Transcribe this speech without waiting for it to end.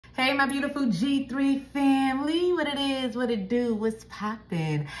Hey, my beautiful G3 family. What it is, what it do, what's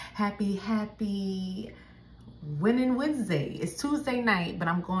poppin'? Happy Winning Wednesday. It's Tuesday night, but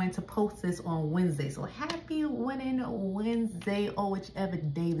I'm going to post this on Wednesday. So happy Winning Wednesday, or whichever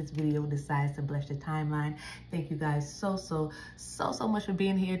day this video decides to bless your timeline. Thank you guys so much for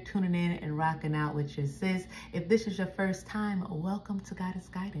being here, tuning in and rocking out with your sis. If this is your first time, welcome to Guidance.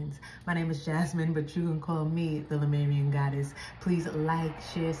 My name is Jasmine, but you can call me the Lemurian Goddess. Please like,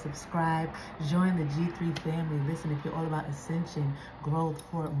 share, subscribe, join the G3 family. Listen, if you're all about ascension, growth,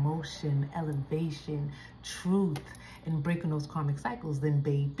 forward motion, elevation, truth, and breaking those karmic cycles, then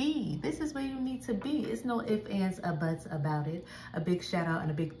baby, this is where you need to be. It's no ifs, ands, or buts about it. A big shout out and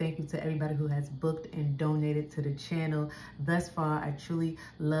a big thank you to everybody who has booked and donated to the channel thus far. I truly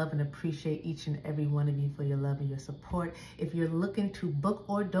love and appreciate each and every one of you for your love and your support. If you're looking to book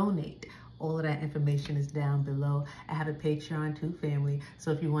or donate, all of that information is down below. I have a Patreon too, family.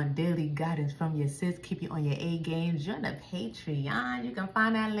 So if you want daily guidance from your sis, keep you on your A game, join the Patreon. You can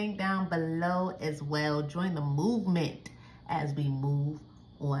find that link down below as well. Join the movement as we move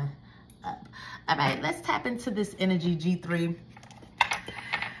on up. All right, let's tap into this energy, G3.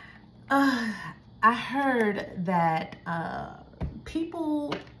 I heard that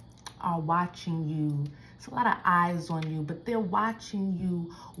people are watching you. It's a lot of eyes on you, but they're watching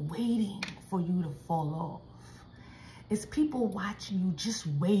you, waiting for you to fall off. It's people watching you, just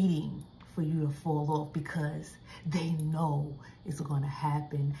waiting for you to fall off because they know it's going to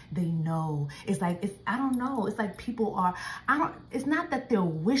happen. They know. It's like, I don't know. It's like people are, it's not that they're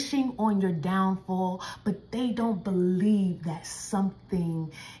wishing on your downfall, but they don't believe that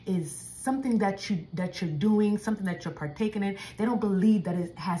something that you're doing, something that you're partaking in. They don't believe that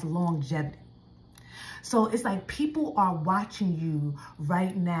it has longevity. So it's like people are watching you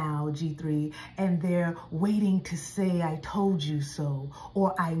right now, G3, and they're waiting to say, I told you so,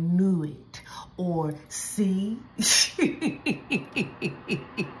 or I knew it, or see.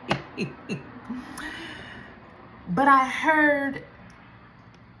 But I heard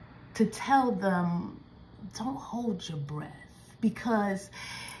to tell them, don't hold your breath, because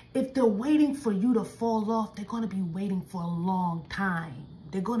if they're waiting for you to fall off, they're going to be waiting for a long time.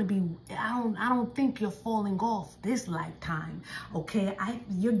 They're going to be, I don't think you're falling off this lifetime, okay?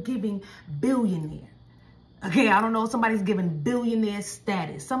 You're giving billionaire, okay? I don't know, somebody's giving billionaire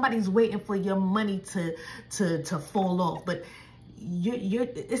status. Somebody's waiting for your money to fall off, but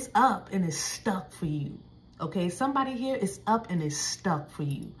it's up and it's stuck for you, okay? Somebody here is up and it's stuck for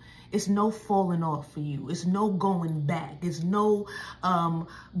you. It's no falling off for you. It's no going back. It's no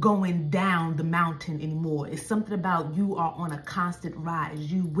going down the mountain anymore. It's something about you are on a constant rise.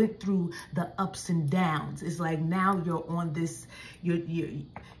 You went through the ups and downs. It's like now you're on this,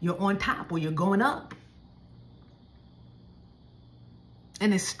 you're on top, or you're going up.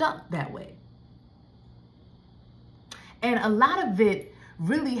 And it's stuck that way. And a lot of it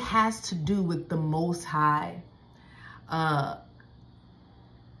really has to do with the Most High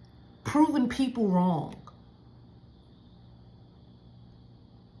proving people wrong,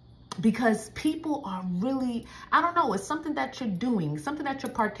 because people are really, I don't know, it's something that you're doing, something that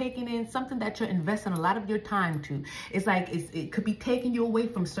you're partaking in, something that you're investing a lot of your time to. It's like it could be taking you away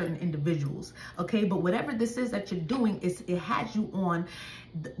from certain individuals, okay? But whatever this is that you're doing, it has you on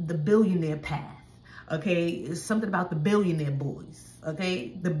the billionaire path, okay? It's something about the billionaire boys,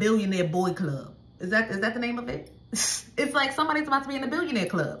 okay? The billionaire boy club. Is that the name of it? It's like somebody's about to be in the billionaire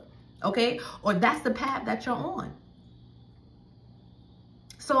club. Okay, or that's the path that you're on.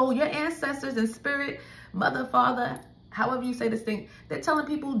 So your ancestors and spirit, mother, father, however you say this thing, they're telling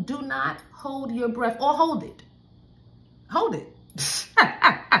people, do not hold your breath, or hold it. Hold it.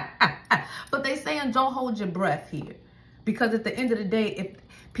 But they saying don't hold your breath here, because at the end of the day, if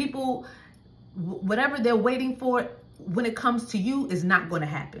people, whatever they're waiting for, when it comes to you, is not going to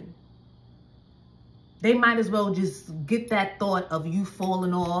happen. They might as well just get that thought of you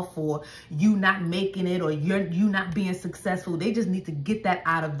falling off, or you not making it, or you not being successful. They just need to get that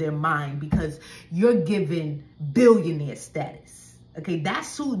out of their mind, because you're given billionaire status. Okay,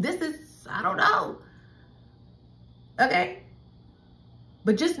 that's who this is. I don't know. Okay.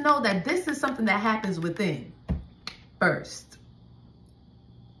 But just know that this is something that happens within first.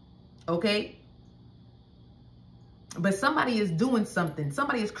 Okay. But somebody is doing something.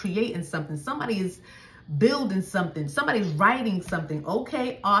 Somebody is creating something. Somebody is building something. Somebody's writing something.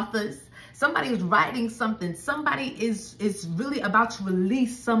 Okay, authors. Somebody is writing something. Somebody is really about to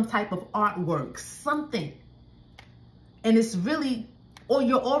release some type of artwork. Something. And it's really, or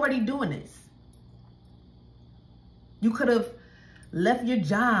you're already doing this. You could have left your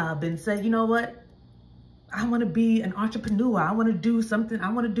job and said, you know what? I want to be an entrepreneur. I want to do something.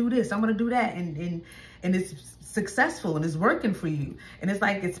 I want to do this. I want to do that. And it's successful and it's working for you. And it's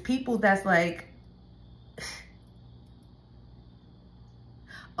like, it's people that's like,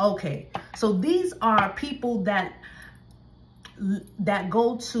 okay, so these are people that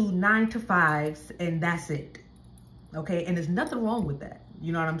go to 9 to 5s and that's it. Okay. And there's nothing wrong with that.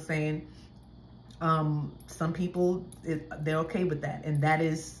 You know what I'm saying? Some people, they're okay with that. And that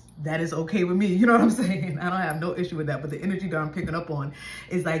is okay with me. You know what I'm saying? I don't have no issue with that. But the energy that I'm picking up on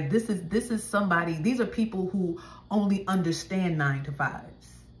is like, this is somebody, these are people who only understand 9 to 5s.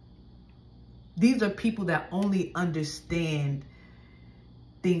 These are people that only understand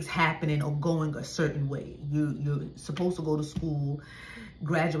things happening or going a certain way. You're supposed to go to school,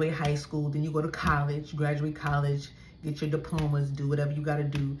 graduate high school, then you go to college, graduate college, get your diplomas, do whatever you got to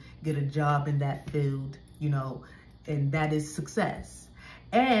do, get a job in that field, you know, and that is success.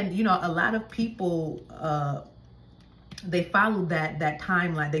 And, you know, a lot of people, they follow that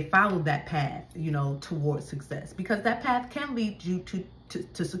timeline, they follow that path, you know, towards success, because that path can lead you to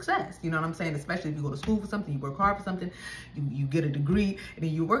success. You know what I'm saying? Especially if you go to school for something, you work hard for something, you get a degree, and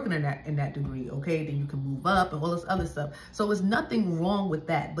then you're working in that degree, okay? Then you can move up and all this other stuff. So there's nothing wrong with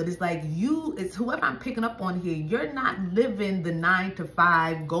that. But it's like it's whoever I'm picking up on here, you're not living the 9 to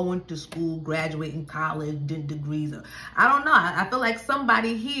 5, going to school, graduating college, degrees. I don't know. I feel like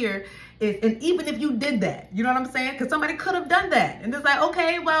somebody here is, and even if you did that, you know what I'm saying? Because somebody could have done that. And it's like,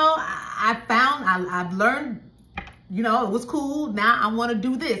 okay, well, I've learned, you know, it was cool. Now I want to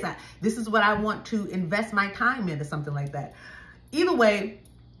do this. This is what I want to invest my time into, something like that. Either way,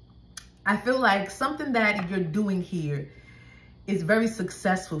 I feel like something that you're doing here is very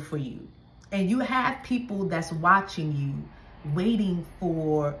successful for you. And you have people that's watching you, waiting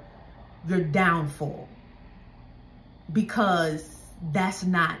for your downfall, because that's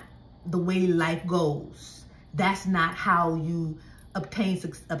not the way life goes. That's not how you obtain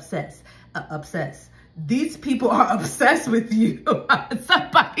obsess. These people are obsessed with you.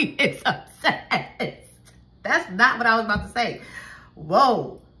 Somebody is obsessed. That's not what I was about to say.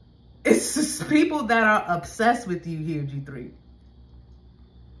 Whoa. It's just people that are obsessed with you here, G3.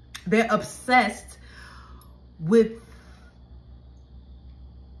 They're obsessed with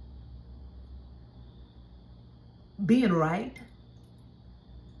being right.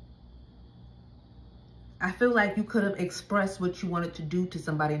 I feel like you could have expressed what you wanted to do to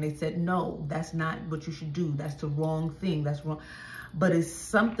somebody and they said, no, that's not what you should do. That's the wrong thing. That's wrong. But it's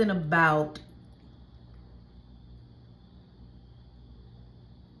something about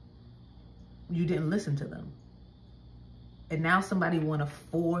you didn't listen to them. And now somebody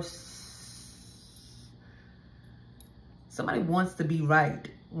somebody wants to be right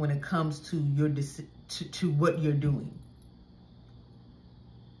when it comes to your to what you're doing.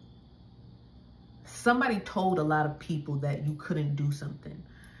 Somebody told a lot of people that you couldn't do something.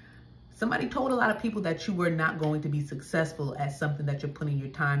 Somebody told a lot of people that you were not going to be successful at something that you're putting your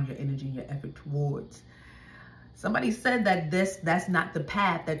time, your energy, and your effort towards. Somebody said that that's not the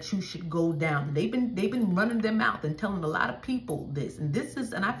path that you should go down. They've been running their mouth and telling a lot of people this.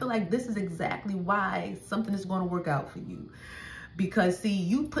 And I feel like this is exactly why something is going to work out for you. Because, see,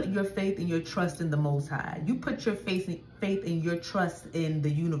 you put your faith and your trust in the Most High. You put your faith and your trust in the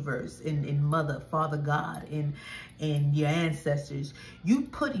universe, in Mother, Father God, in your ancestors. You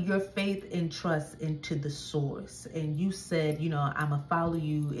put your faith and trust into the source. And you said, you know, I'm going to follow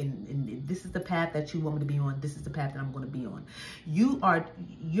you. And this is the path that you want me to be on. This is the path that I'm going to be on.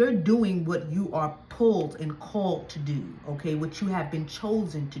 You're doing what you are pulled and called to do, okay? What you have been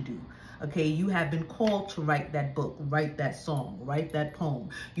chosen to do. Okay, you have been called to write that book, write that song, write that poem.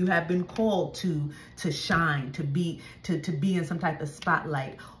 You have been called to shine, to be in some type of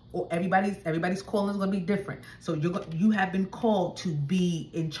spotlight. Or everybody's calling is going to be different. So you have been called to be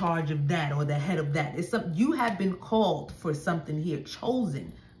in charge of that or the head of that. You have been called for something here,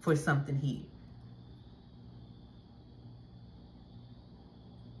 chosen for something here.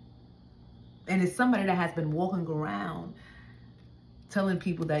 And it's somebody that has been walking around telling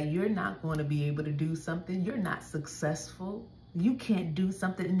people that you're not going to be able to do something. You're not successful. You can't do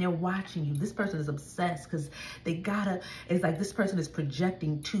something, and they're watching you. This person is obsessed because it's like this person is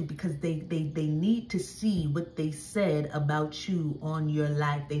projecting too, because they need to see what they said about you on your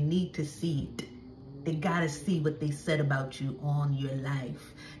life. They need to see it. They got to see what they said about you on your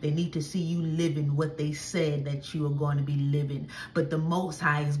life. They need to see you living what they said that you are going to be living. But the Most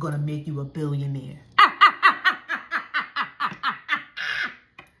High is going to make you a billionaire.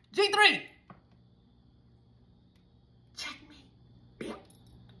 G3. Check me.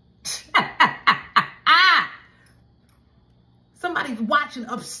 Somebody's watching,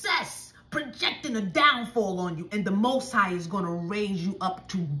 obsessed projecting a downfall on you. And the Most High is going to raise you up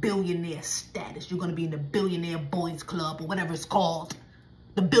to billionaire status. You're going to be in the Billionaire Boys Club or whatever it's called.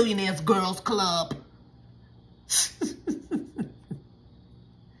 The Billionaires Girls Club.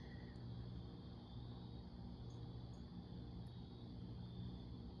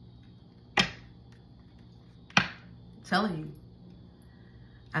 Telling you,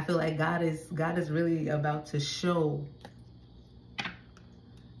 I feel like God is really about to show.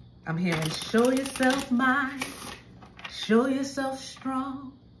 I'm hearing, show yourself mighty, show yourself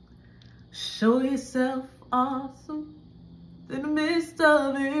strong, show yourself awesome in the midst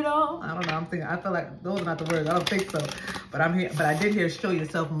of it all. I don't know. I feel like those are not the words. I don't think so. But I did hear, show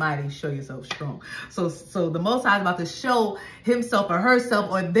yourself mighty, show yourself strong. So the Most High is about to show himself or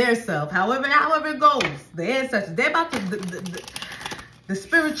herself or their self, however it goes. The ancestors, they're about to, the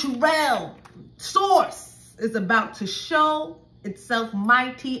spiritual realm, source is about to show itself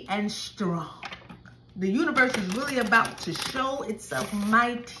mighty and strong. The universe is really about to show itself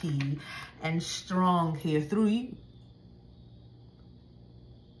mighty and strong here through you.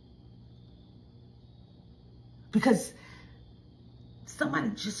 Because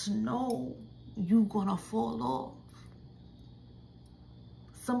somebody just know you gonna fall off.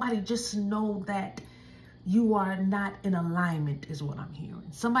 Somebody just know that you are not in alignment is what I'm hearing.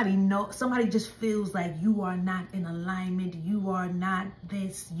 Somebody just feels like you are not in alignment. You are not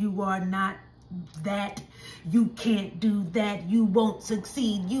this, you are not that. You can't do that. You won't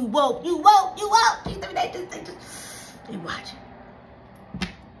succeed. You won't. They watch it.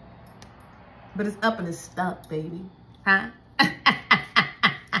 But it's up and it's stuck, baby. Huh?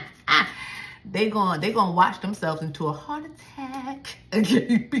 They gonna watch themselves into a heart attack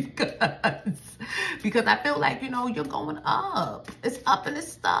again because I feel like, you know, you're going up. It's up and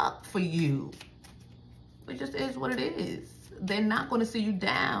it's stuck for you. It just is what it is. They're not going to see you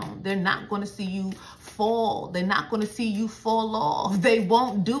down. They're not going to see you fall. They're not going to see you fall off. They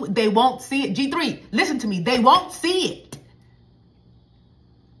won't do it. They won't see it. G3, listen to me. They won't see it.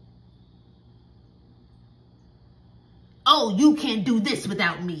 Oh, you can't do this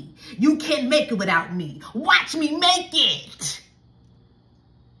without me. You can't make it without me. Watch me make it.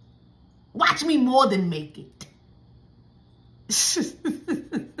 Watch me more than make it.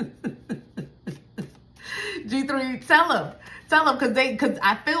 G3, tell them, because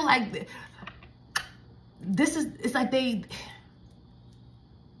I feel like it's like they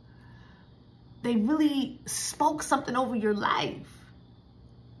really spoke something over your life.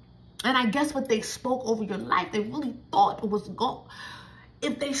 And I guess what they spoke over your life, they really thought it was going.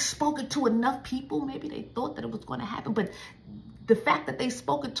 If they spoke it to enough people, maybe they thought that it was going to happen. But the fact that they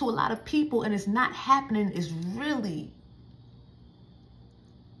spoke it to a lot of people and it's not happening is really,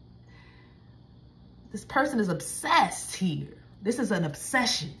 this person is obsessed here. This is an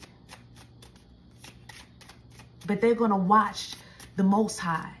obsession. But they're going to watch the Most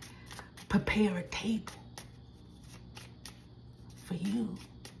High prepare a table for you.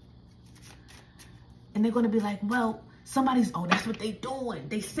 And they're going to be like, well, oh, that's what they doing.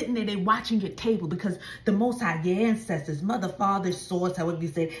 They sitting there, they watching your table because the Most High, your ancestors, mother, father, source, however you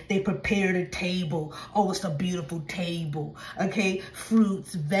say, they prepared a table. Oh, it's a beautiful table. Okay,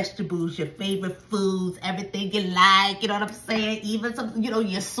 fruits, vegetables, your favorite foods, everything you like. You know what I'm saying? Even some,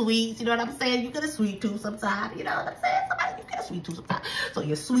 your sweets. You know what I'm saying? You get a sweet tooth sometimes. You know what I'm saying? Somebody, you get a sweet tooth sometimes. So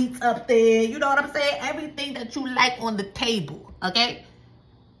your sweets up there. You know what I'm saying? Everything that you like on the table. Okay.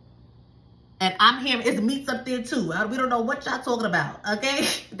 And I'm hearing it's meats up there too. We don't know what y'all talking about, okay?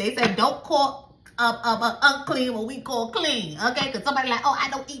 They said don't call unclean what we call clean, okay? Because somebody like, oh, I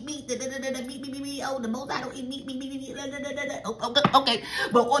don't eat meat. Meat. Oh, the Most I don't eat meat. Okay,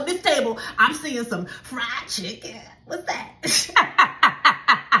 but on this table, I'm seeing some fried chicken. What's that?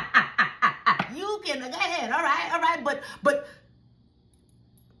 You can go ahead, all right. But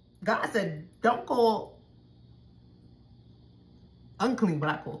God said don't call unclean what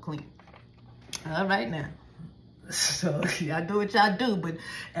I call clean. All right now. So y'all do what y'all do, but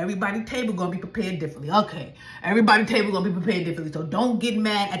everybody's table gonna be prepared differently. Okay. Everybody's table gonna be prepared differently. So don't get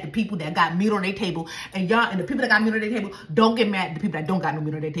mad at the people that got meat on their table. And the people that got meat on their table, don't get mad at the people that don't got no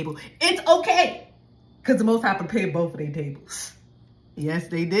meat on their table. It's okay. Because the Most High prepared both of their tables. Yes,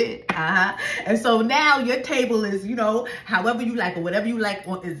 they did. And so now your table is, however you like or whatever you like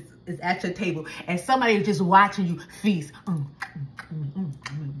is at your table. And somebody is just watching you feast.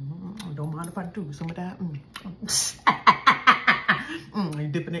 Don't mind if I do some of that. You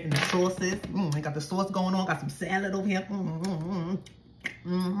dipping it in the sauces. I got the sauce going on. Got some salad over here.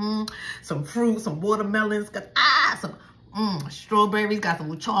 Some fruit, some watermelons. Some Strawberries, got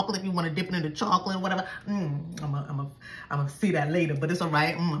some chocolate if you want to dip it into chocolate or whatever. I'm gonna see that later, but it's all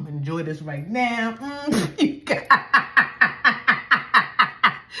right. I'm gonna enjoy this right now.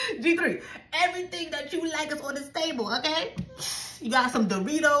 G3, everything that you like is on this table, okay? You got some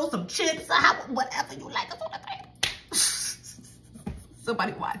Doritos, some chips, whatever you like is on the table.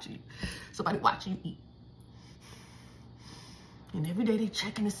 Somebody watching you. Somebody watching you eat. And every day they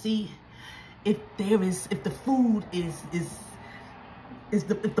checking to see if the food if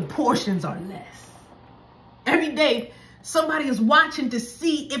the portions are less. Every day somebody is watching to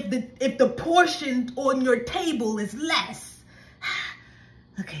see if the portion on your table is less.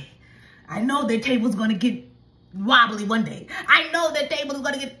 Okay, I know their table's gonna get wobbly one day. I know that table is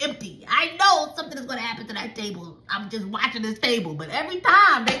gonna get empty. I know something is gonna happen to that table. I'm just watching this table, but every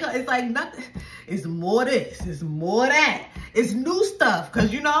time it's like nothing. It's more this, it's more that. It's new stuff,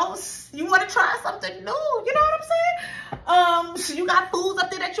 cause you know you want to try something new. You know what I'm saying? So you got foods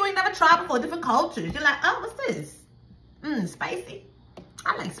up there that you ain't never tried before, different cultures. You're like, oh, what's this? Spicy.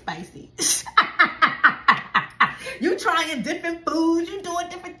 I like spicy. You trying different foods. You doing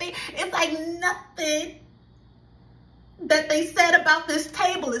different things. It's like nothing that they said about this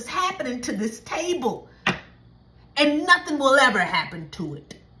table is happening to this table. And nothing will ever happen to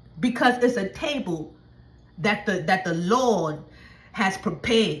it. Because it's a table that the Lord has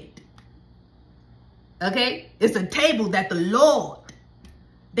prepared. Okay? It's a table that the Lord,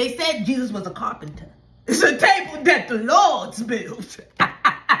 they said Jesus was a carpenter. It's a table that the Lord's built.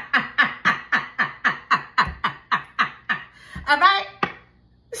 All right?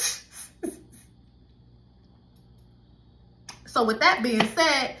 So with that being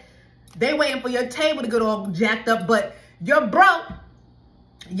said, they waiting for your table to get all jacked up, but you're broke.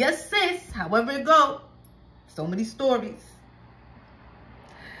 Yes, sis, however it go. So many stories.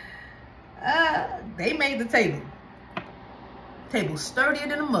 They made the table. Table sturdier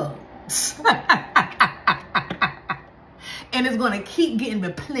than a mug. And it's going to keep getting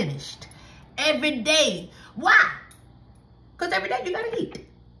replenished every day. Why? Because every day you got to eat.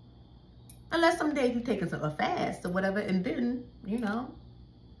 Unless some days you take a fast or whatever, and then, you know,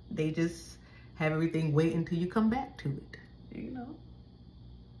 they just have everything wait until you come back to it, you know.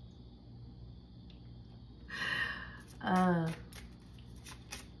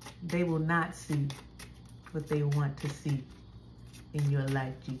 They will not see what they want to see in your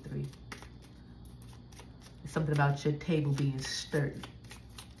life, G3. It's something about your table being sturdy,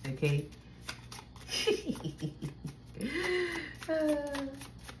 okay?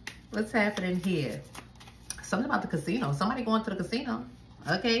 What's happening here? Something about the casino. Somebody going to the casino,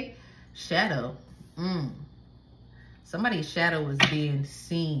 okay? Shadow. Somebody's shadow is being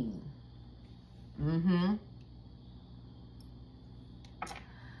seen.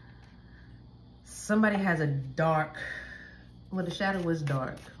 Somebody has a dark, well, the shadow is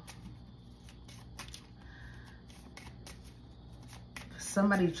dark.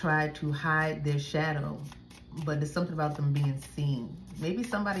 Somebody tried to hide their shadow, but there's something about them being seen. Maybe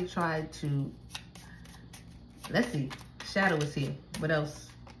somebody tried to, let's see, shadow is here. What else?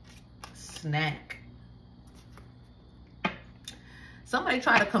 Snack. Somebody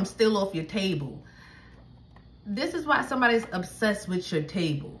tried to come steal off your table. This is why somebody's obsessed with your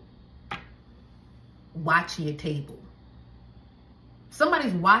table. Watching your table.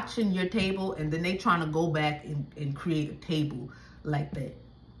 Somebody's watching your table and then they trying to go back and create a table like that.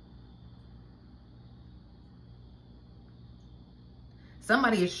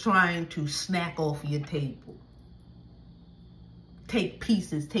 Somebody is trying to snack off your table. Take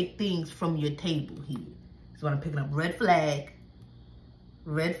pieces, take things from your table here. That's what I'm picking up. Red flag.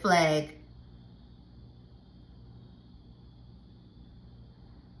 Red flag.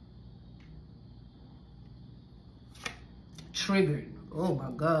 Triggered. Oh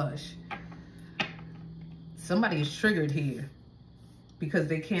my gosh. Somebody is triggered here because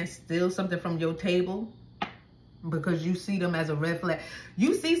they can't steal something from your table because you see them as a red flag.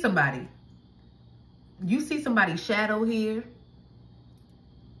 You see somebody. You see somebody's shadow here.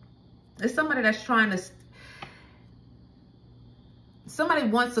 It's somebody that's trying to... Somebody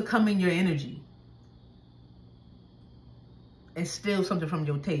wants to come in your energy and steal something from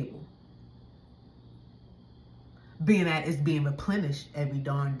your table. Being that it's being replenished every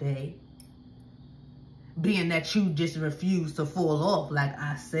darn day. Being that you just refuse to fall off, like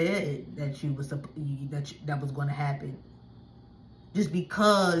I said that you was that was going to happen. Just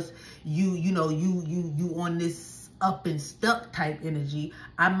because you on this up and stuck type energy,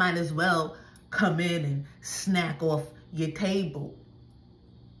 I might as well come in and snack off your table.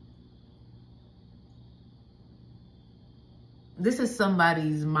 This is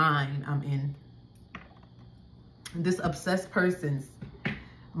somebody's mind I'm in. this obsessed person's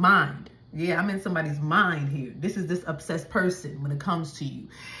mind. Yeah, I'm in somebody's mind here. This is this obsessed person when it comes to you.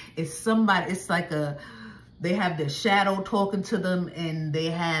 It's somebody, it's like they have their shadow talking to them, and they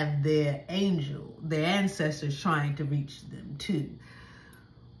have their angel, their ancestors trying to reach them too.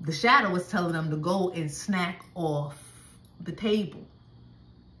 The shadow is telling them to go and snack off the table.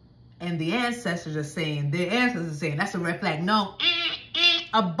 And the ancestors are saying, that's a red flag. No,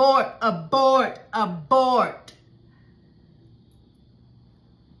 abort, abort, abort.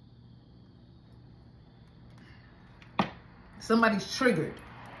 Somebody's triggered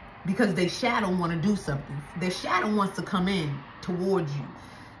because their shadow want to do something. Their shadow wants to come in towards you.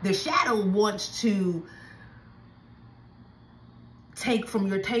 Their shadow wants to take from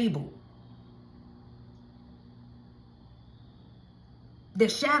your table. The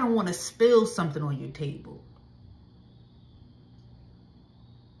shadow want to spill something on your table.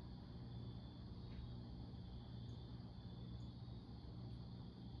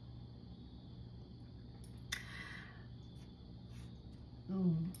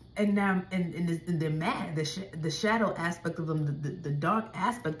 And now, and they're mad. The shadow aspect of them, the dark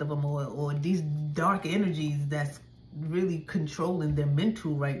aspect of them, or these dark energies that's really controlling their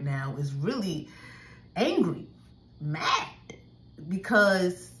mental right now, is really angry, mad,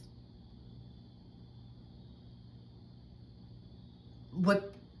 because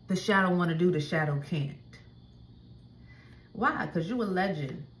what the shadow want to do, the shadow can't. Why? Because you're a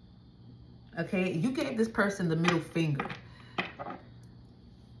legend. Okay, you gave this person the middle finger.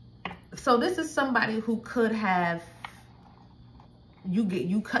 So this is somebody who could have,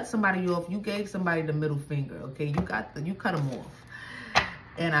 you cut somebody off, you gave somebody the middle finger, okay? You cut them off.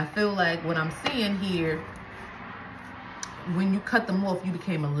 And I feel like what I'm seeing here, when you cut them off, you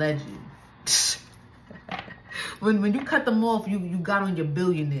became a legend. when you cut them off, you got on your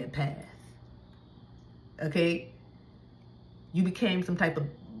billionaire path. Okay? You became some type of,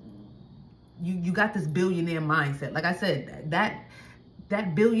 you got this billionaire mindset. Like I said, that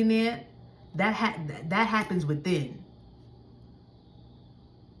billionaire, that happens within.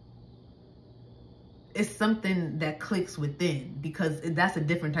 It's something that clicks within, because that's a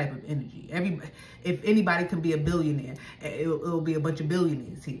different type of energy. If anybody can be a billionaire, it'll be a bunch of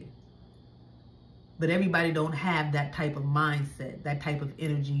billionaires here. But everybody don't have that type of mindset, that type of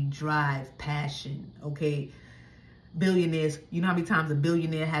energy, drive, passion, okay? Billionaires, you know how many times a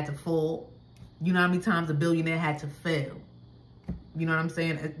billionaire had to fall? You know how many times a billionaire had to fail? You know what I'm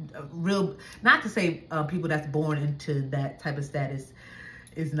saying? Not to say people that's born into that type of status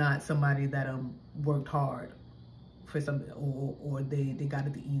is not somebody that worked hard for some, or they got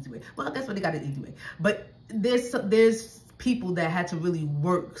it the easy way. Well, that's what they got it the easy way. But there's people that had to really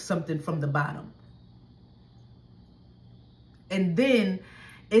work something from the bottom. And then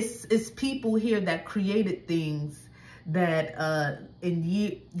it's people here that created things that in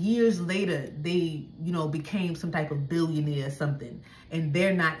years later, they, became some type of billionaire or something, and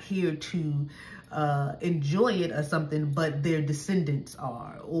they're not here to enjoy it or something, but their descendants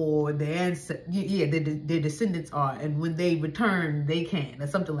are, or their descendants are, and when they return, they can, or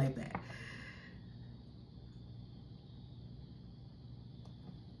something like that.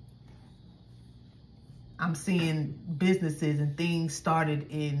 I'm seeing businesses and things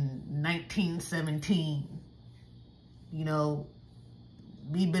started in 1917.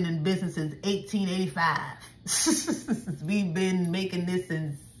 We've been in business since 1885. We've been making this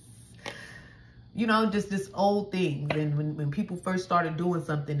since, just this old thing. And when people first started doing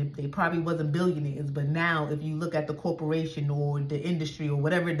something, they probably wasn't billionaires. But now, if you look at the corporation or the industry or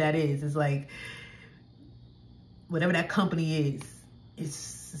whatever that is, it's like, whatever that company is,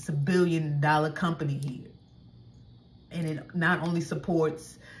 it's a $1 billion company here. And it not only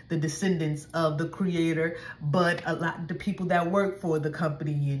supports the descendants of the creator, but a lot of the people that work for the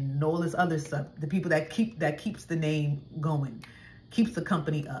company and all this other stuff, the people that keeps the name going, keeps the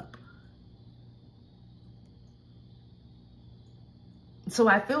company up. So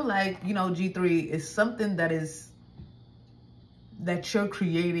I feel like, G3 is something that you're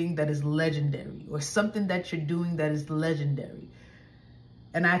creating that is legendary, or something that you're doing that is legendary.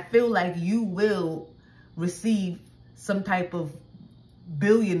 And I feel like you will receive some type of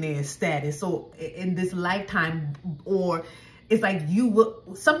billionaire status, so in this lifetime, or it's like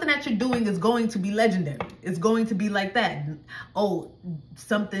something that you're doing is going to be legendary. It's going to be like that. Oh,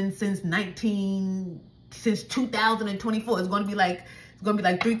 something since 2024. It's going to be like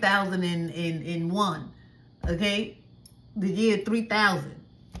 3001. Okay, the year 3000,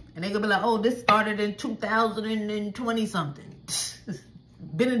 and they're gonna be like, oh, this started in 2020 something.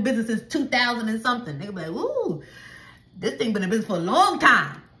 Been in business since 2000 and something. They're gonna be like, ooh, this thing been in business for a long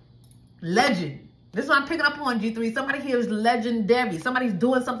time. Legend. This is what I'm picking up on, G3. Somebody here is legendary. Somebody's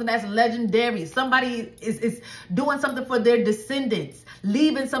doing something that's legendary. Somebody is doing something for their descendants,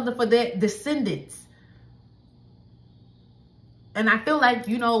 leaving something for their descendants. And I feel like,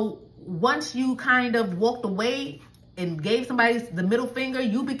 you know, once you kind of walked away and gave somebody the middle finger,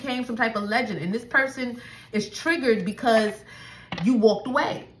 you became some type of legend. And this person is triggered because you walked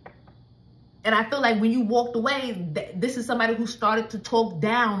away. And I feel like when you walked away, this is somebody who started to talk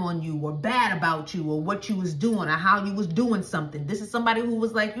down on you or bad about you or what you was doing or how you was doing something. This is somebody who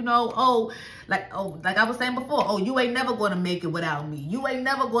was like, you know, like I was saying before, oh, you ain't never going to make it without me. You ain't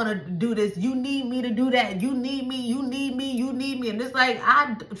never going to do this. You need me to do that. You need me. You need me. You need me. And it's like,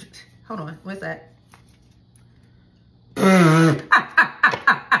 hold on. What's that?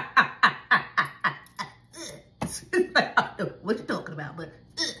 What you talking about? But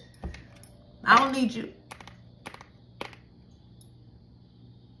I don't need you.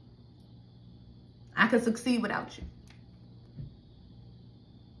 I can succeed without you.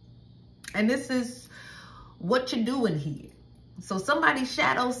 And this is what you're doing here. So somebody's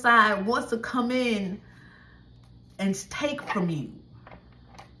shadow side wants to come in and take from you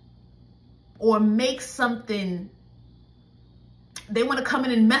or make something. They want to come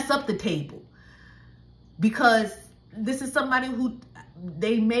in and mess up the table because this is somebody who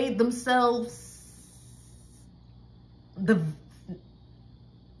they made themselves the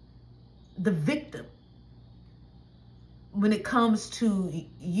victim when it comes to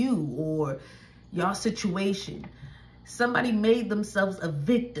you or your situation. Somebody made themselves a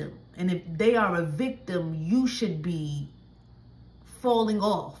victim. And if they are a victim, you should be falling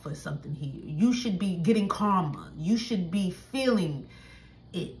off or something here. You should be getting karma. You should be feeling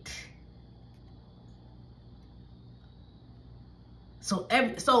it. So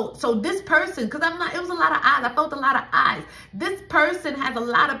this person, because it was a lot of eyes. I felt a lot of eyes. This person has a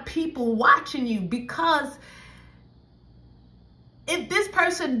lot of people watching you, because if this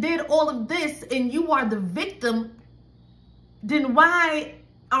person did all of this and you are the victim, then why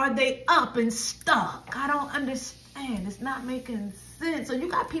are they up and stuck? I don't understand. It's not making sense. So you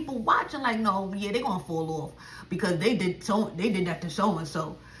got people watching like, no, yeah, they're gonna fall off because they did that to so and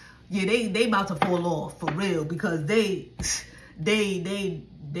so. Yeah, they about to fall off for real because they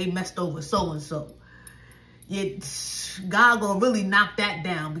messed over so and so. Yeah, God gonna really knock that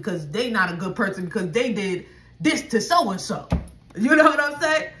down because they not a good person because they did this to so and so. You know what I'm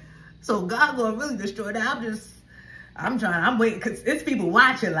saying? So God gonna really destroy that. I'm waiting because it's people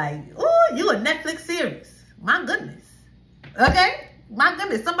watching like, oh, you a Netflix series. My goodness. Okay? My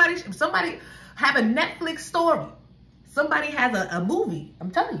goodness. Somebody have a Netflix story. Somebody has a movie.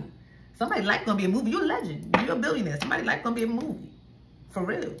 I'm telling you. Somebody like gonna be a movie. You're a legend. You're a billionaire. Somebody like gonna be a movie. For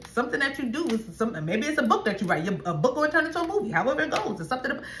real. Something that you do is something. Maybe it's a book that you write. A book gonna turn into a movie. However it goes. It's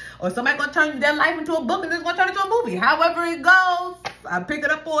something. Or somebody gonna turn their life into a book and it's gonna turn into a movie. However it goes. I pick it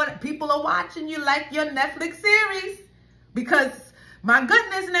up on it. People are watching you like your Netflix series. Because my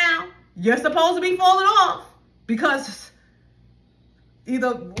goodness, now you're supposed to be falling off. Because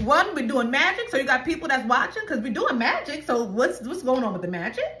either one, we're doing magic, so you got people that's watching because we're doing magic. So what's going on with the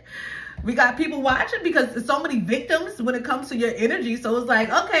magic? We got people watching because there's so many victims when it comes to your energy. So it's like,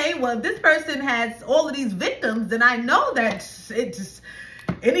 okay, well, if this person has all of these victims, then I know that it just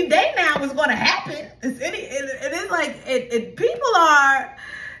any day now is going to happen. People are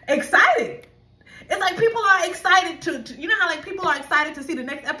excited. It's like people are excited to you know how like people are excited to see the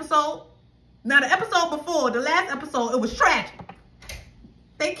next episode? Now the episode before, the last episode, it was tragic.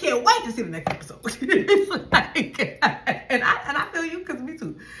 They can't wait to see the next episode. It's like, and I feel you, because me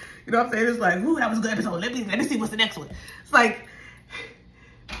too. You know what I'm saying? It's like, ooh, that was a good episode. Let me see what's the next one. It's like,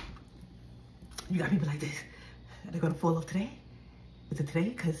 you got people like this. Are they going to fall off today? Is it today?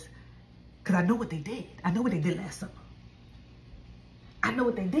 Because I know what they did. I know what they did last summer. I know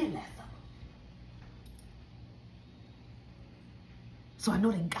what they did last summer. So I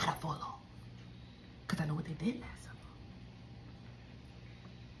know they got to fall off. Because I know what they did last summer.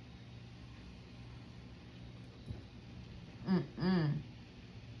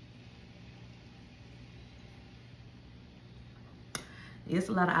 It's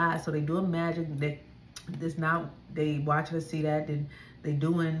a lot of eyes. So they doing magic. They watching to see that. Then they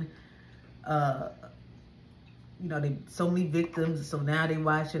doing, you know, they so many victims. So now they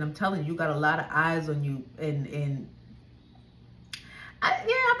watching. I'm telling you, you got a lot of eyes on you. And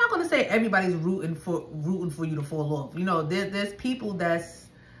I'm not gonna say everybody's rooting for you to fall off. You know, there's people that's.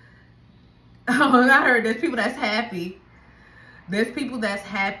 I heard there's people that's happy. There's people that's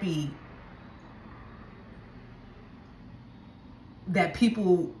happy that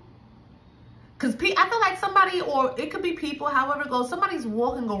people, because I feel like somebody, or it could be people, however it goes, somebody's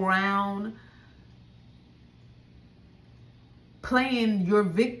walking around playing your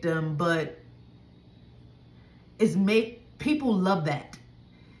victim, but people love that.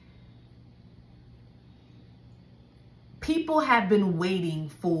 People have been waiting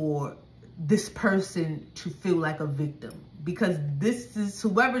for this person to feel like a victim, because this is,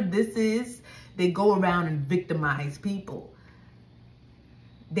 whoever this is, they go around and victimize people.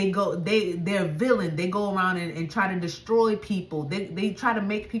 They're a villain. They go around and try to destroy people. They try to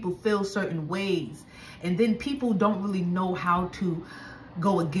make people feel certain ways. And then people don't really know how to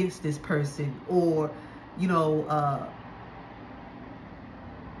go against this person, or, you know,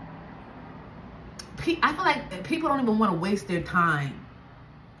 I feel like people don't even want to waste their time.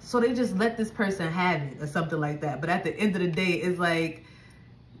 So they just let this person have it or something like that. But at the end of the day, it's like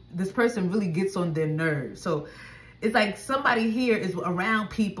this person really gets on their nerves. So it's like somebody here is around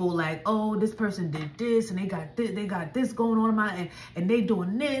people like, oh, this person did this and they got this going on in my, and they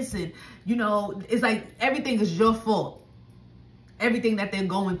doing this, and you know, it's like everything is your fault. Everything that they're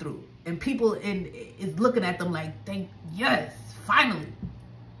going through. And people is looking at them like, yes, finally,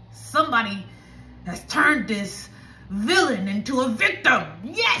 somebody has turned this villain into a victim.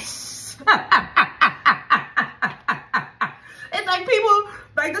 Yes. It's like people,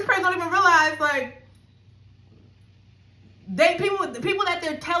 like this person don't even realize, like, people that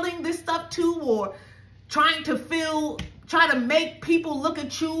they're telling this stuff to, or trying to make people look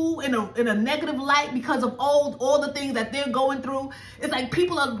at you in a negative light because of all the things that they're going through. It's like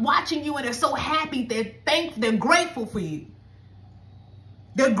people are watching you and they're so happy. They're grateful for you.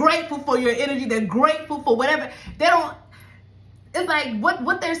 They're grateful for your energy. They're grateful for whatever. It's like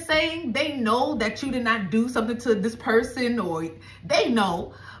what they're saying, they know that you did not do something to this person, or they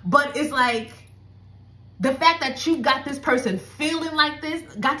know, but it's like the fact that you got this person feeling like this,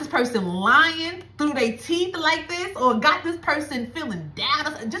 got this person lying through their teeth like this, or got this person feeling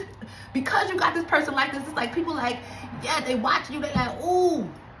down, just because you got this person like this, it's like people like, yeah, they watching you, they like, ooh,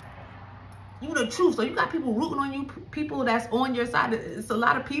 you the truth. So you got people rooting on you, people that's on your side. It's a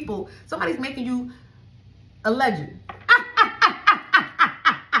lot of people. Somebody's making you a legend.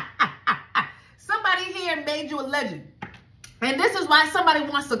 Somebody here made you a legend. And this is why somebody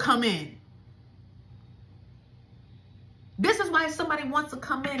wants to come in. This is why somebody wants to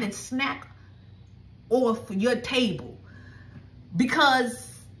come in and snack off your table. Because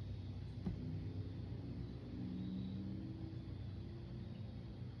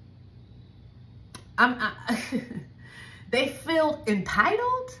they feel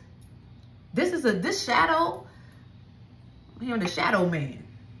entitled. This shadow, I'm hearing the shadow man.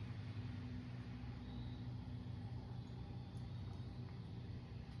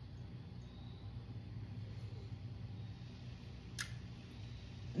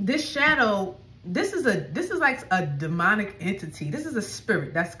 This shadow, this is like a demonic entity. This is a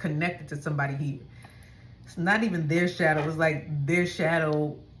spirit that's connected to somebody here. It's not even their shadow. It's like their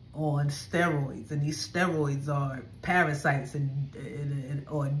shadow on steroids, and these steroids are parasites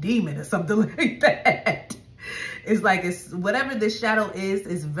or a demon or something like that. It's like, it's whatever this shadow is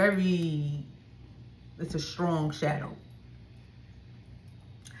it's a strong shadow.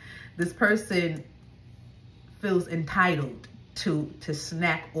 This person feels entitled to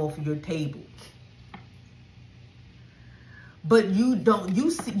snack off your table, but you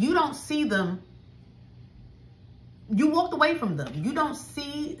don't see them. You walked away from them. You don't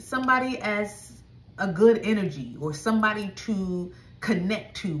see somebody as a good energy, or somebody to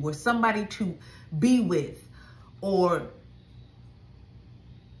connect to, or somebody to be with, or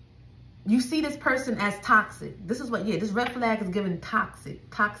you see this person as toxic. This is what, yeah, this red flag is giving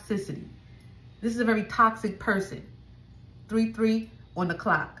toxicity. This is a very toxic person. 3-3 on the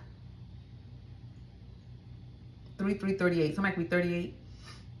clock. 3-3-38. Somebody could be 38,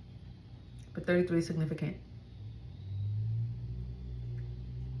 but 33 is significant.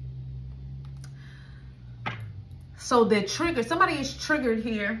 So they're triggered. Somebody is triggered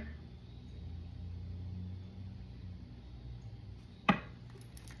here.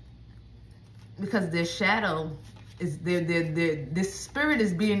 Because their shadow is, this spirit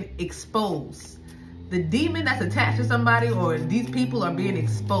is being exposed. The demon that's attached to somebody, or these people, are being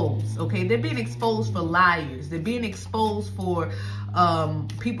exposed, okay? They're being exposed for liars. They're being exposed for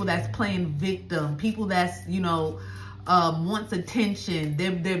people that's playing victim, people that's, you know, wants attention.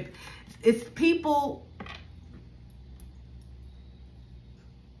 It's people...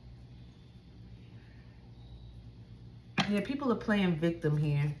 Yeah, people are playing victim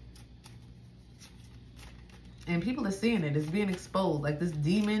here. And people are seeing it. It's being exposed. Like this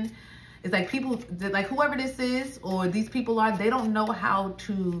demon, it's like people, like whoever this is, or these people are, they don't know how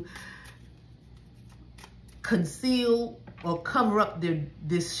to conceal or cover up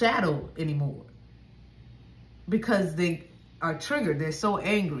this shadow anymore. Because are triggered. They're so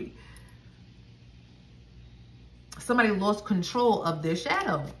angry. Somebody lost control of their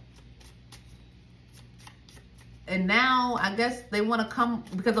shadow. And now, I guess they want to come,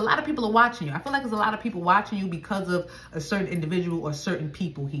 because a lot of people are watching you. I feel like there's a lot of people watching you because of a certain individual or certain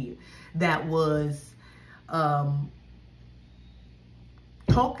people here that was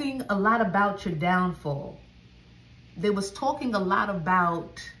talking a lot about your downfall. They was talking a lot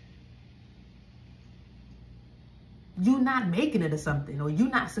about you not making it or something, or you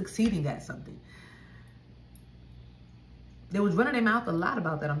not succeeding at something. They was running their mouth a lot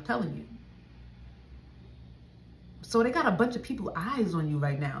about that, I'm telling you. So they got a bunch of people eyes on you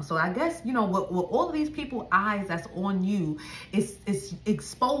right now. So I guess, you know, with all of these people eyes that's on you, it's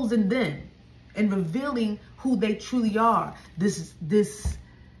exposing them and revealing who they truly are. This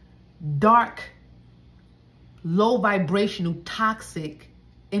dark, low vibrational, toxic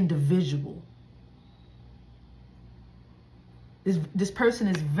individual. This person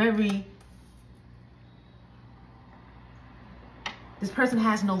is very, this person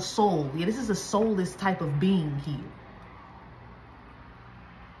has no soul. Yeah, this is a soulless type of being here.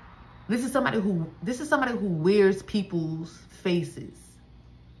 This is somebody who wears people's faces.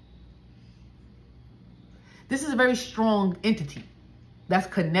 This is a very strong entity that's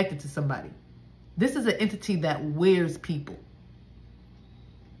connected to somebody. This is an entity that wears people.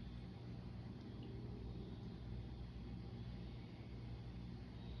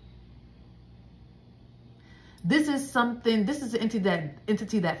 This is an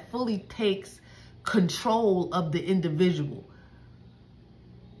entity that fully takes control of the individual.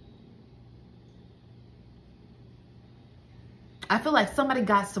 I feel like somebody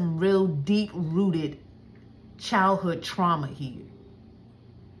got some real deep-rooted childhood trauma here.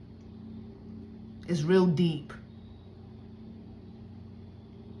 It's real deep.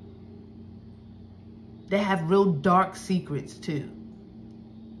 They have real dark secrets too.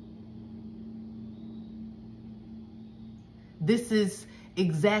 This is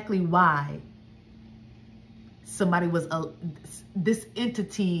exactly why this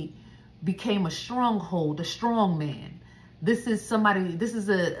entity became a stronghold, a strong man. This is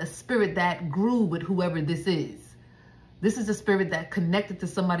a spirit that grew with whoever this is. This is a spirit that connected to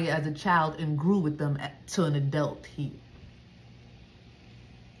somebody as a child and grew with them to an adult here.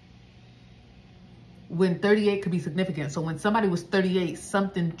 When 38 could be significant. So when somebody was 38,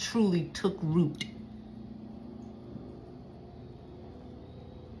 something truly took root.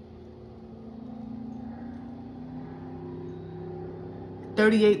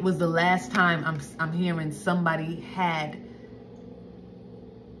 $38 was the last time I'm hearing somebody had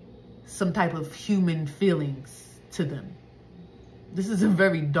some type of human feelings to them. This is a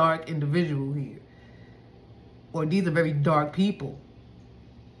very dark individual here. Or these are very dark people.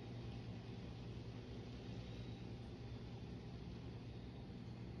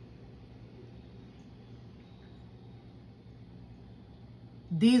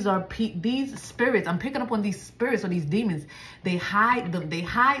 These spirits, I'm picking up on these spirits or these demons. They hide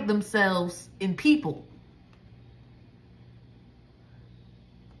themselves in people.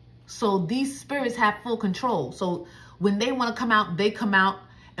 So these spirits have full control. So when they want to come out, they come out.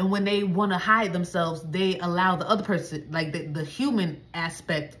 And when they want to hide themselves, they allow the other person, like the human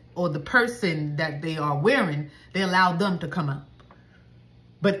aspect or the person that they are wearing, they allow them to come up.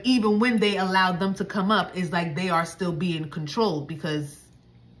 But even when they allow them to come up, it's like they are still being controlled because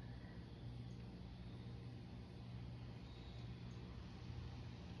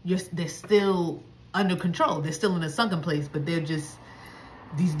they're still under control. They're still in a sunken place, but they're just,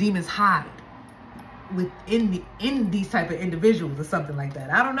 these demons hide in these type of individuals or something like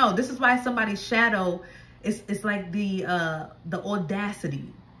that. I don't know. This is why somebody's shadow, it's like the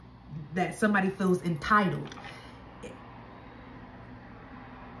audacity that somebody feels entitled.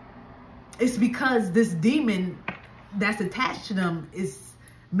 It's because this demon that's attached to them is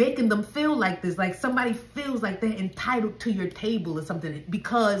making them feel like this. Like somebody feels like they're entitled to your table or something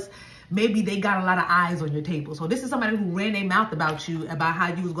because maybe they got a lot of eyes on your table. So this is somebody who ran their mouth about you, about how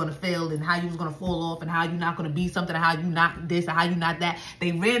you was going to fail and how you was going to fall off and how you're not going to be something and how you not this and how you not that.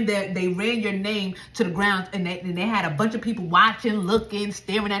 They ran your name to the ground and they had a bunch of people watching, looking,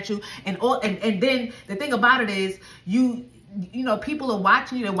 staring at you. And then the thing about it is you know, people are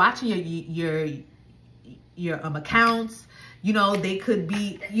watching you. They're watching your accounts. You know, they could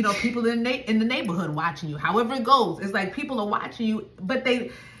be, you know, people in the neighborhood watching you. However it goes, it's like people are watching you, but they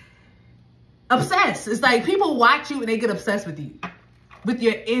obsessed. It's like people watch you and they get obsessed with you, with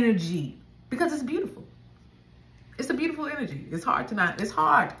your energy, because it's beautiful. It's a beautiful energy. It's hard not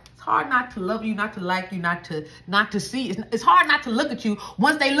to love you, not to like you, not to see. It's hard not to look at you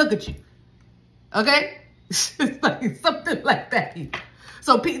once they look at you. Okay? Like something like that.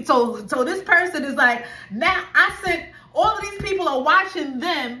 So this person is like, now I sent, all of these people are watching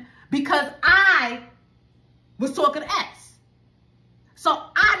them because I was talking X. So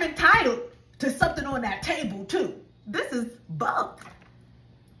I'm entitled to something on that table too. This is bunk.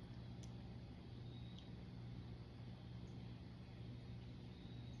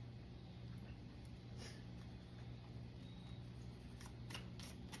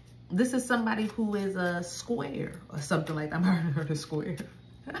 This is somebody who is a square or something like that. I've heard of square.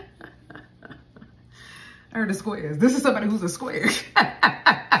 I heard of squares. This is somebody who's a square.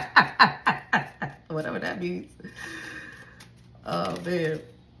 Whatever that means. Oh, man.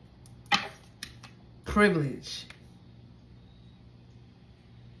 Privilege.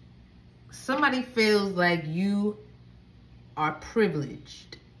 Somebody feels like you are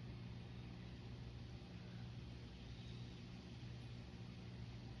privileged.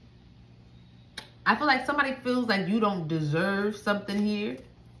 I feel like somebody feels like you don't deserve something here.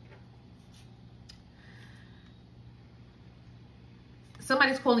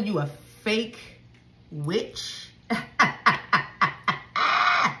 Somebody's calling you a fake witch.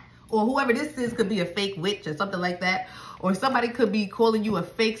 Or whoever this is could be a fake witch or something like that. Or somebody could be calling you a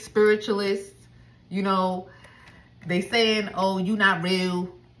fake spiritualist. You know, they saying, oh, you not real.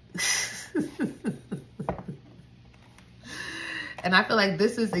 And I feel like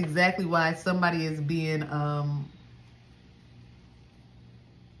this is exactly why somebody is being,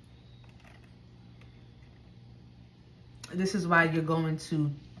 this is why you're going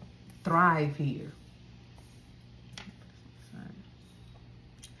to thrive here.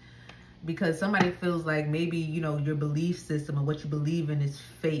 Because somebody feels like maybe, you know, your belief system or what you believe in is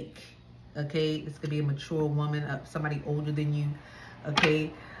fake. Okay? This could be a mature woman, somebody older than you.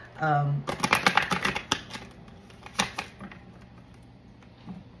 Okay?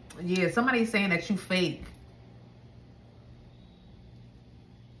 Yeah, somebody's saying that you fake.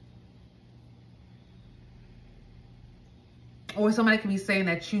 Or somebody could be saying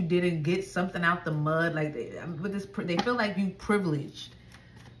that you didn't get something out the mud. Like, they feel like you privileged.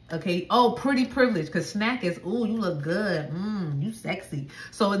 Okay. Oh, pretty privilege. Because snack is, ooh, you look good. You sexy.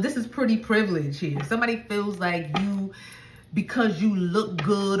 So this is pretty privilege here. Somebody feels like you, because you look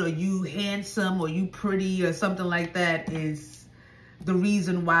good or you handsome or you pretty or something like that, is the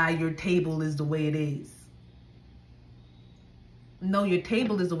reason why your table is the way it is. No, your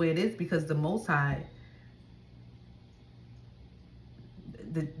table is the way it is because the Most High,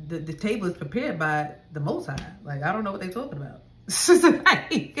 the table is prepared by the Most High. Like, I don't know what they're talking about.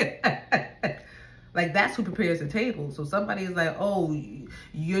 Like, that's who prepares the table. So somebody is like, oh,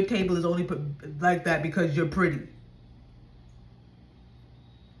 your table is only like that because you're pretty.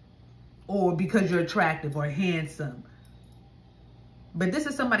 Or because you're attractive or handsome. But this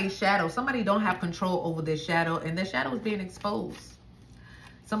is somebody's shadow. Somebody don't have control over their shadow, and their shadow is being exposed.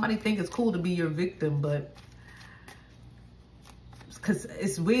 Somebody think it's cool to be your victim, but because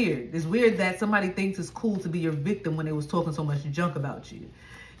it's weird. It's weird that somebody thinks it's cool to be your victim when they was talking so much junk about you.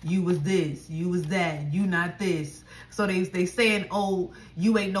 You was this, you was that, you not this. So they saying, oh,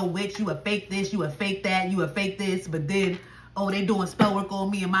 you ain't no witch, you a fake this, you a fake that, you a fake this. But then, oh, they doing spell work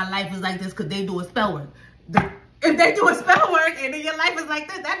on me and my life is like this because they doing spell work. If they do a spell work and then your life is like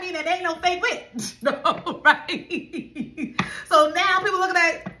this, that means that they ain't no fake witch. No, right? So now people looking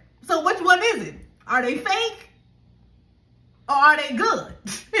at, so which one is it? Are they fake or are they good?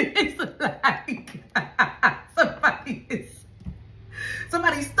 It's like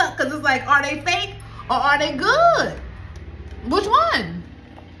somebody's stuck because it's like, are they fake or are they good? Which one?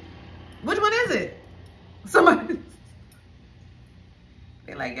 Which one is it? Somebody,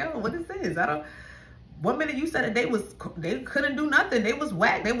 they're like, yo, what is this? I don't. One minute you said that they couldn't do nothing. They was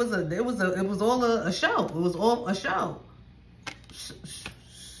whack. It was all a show. It was all a show.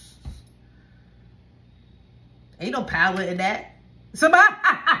 Ain't no power in that. Somebody,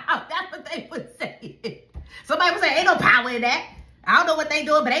 that's what they would say. Somebody would say, ain't no power in that. I don't know what they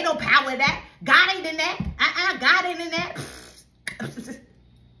doing, but ain't no power in that. God ain't in that. God ain't in that.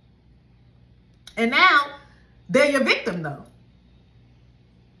 And now they're your victim though.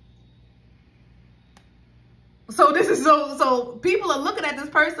 So this is so people are looking at this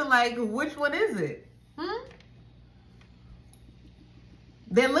person like, which one is it?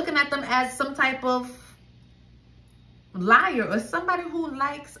 They're looking at them as some type of liar or somebody who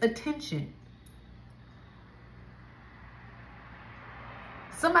likes attention.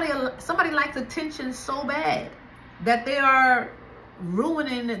 Somebody likes attention so bad that they are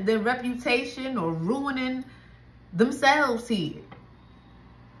ruining their reputation or ruining themselves here.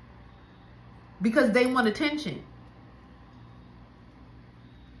 Because they want attention.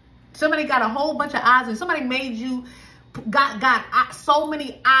 Somebody got a whole bunch of eyes on you. Somebody made you, got so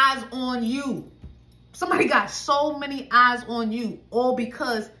many eyes on you. Somebody got so many eyes on you, all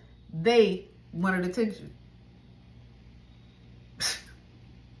because they wanted attention.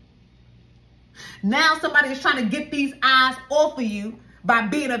 Now somebody is trying to get these eyes off of you by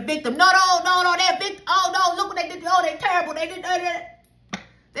being a victim. No, they're victim. Oh, no, look what they did. Oh, they're terrible. They did that.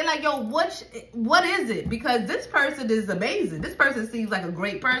 They're like, yo, what is it? Because this person is amazing. This person seems like a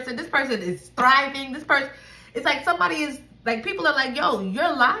great person. This person is thriving. This person, it's like somebody is, like, people are like, yo,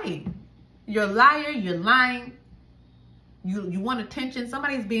 you're lying. You're a liar. You're lying. You want attention.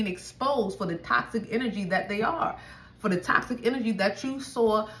 Somebody's being exposed for the toxic energy that they are. For the toxic energy that you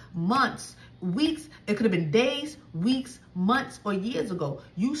saw months, weeks, it could have been days, weeks, months, or years ago.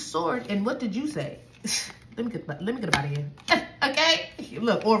 You saw it, and what did you say? Let me get up out of here. Okay?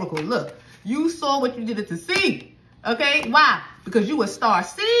 Look, Oracle, look. You saw what you needed to see. Okay? Why? Because you a star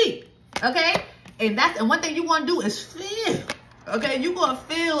seed. Okay? And one thing you want to do is feel. Okay? You're going to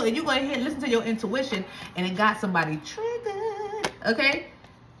feel, and you're going to listen to your intuition, and it got somebody triggered. Okay?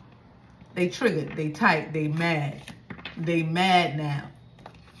 They triggered. They tight. They mad. They mad now.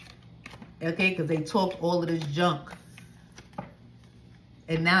 Okay? Because they talked all of this junk.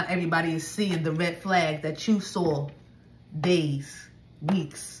 And now everybody is seeing the red flag that you saw days,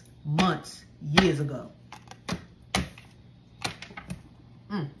 weeks, months, years ago.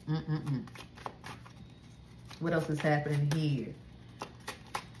 What else is happening here?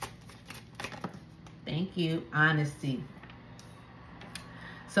 Thank you. Honesty.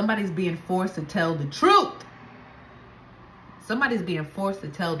 Somebody's being forced to tell the truth. Somebody's being forced to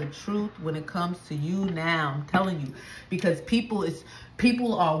tell the truth when it comes to you now. I'm telling you. Because people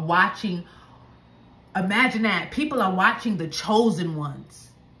are watching. Imagine that. People are watching the chosen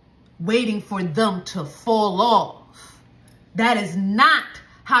ones. Waiting for them to fall off. That is not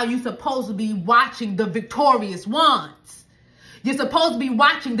how you're supposed to be watching the victorious ones. You're supposed to be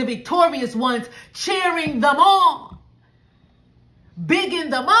watching the victorious ones, cheering them on. Bigging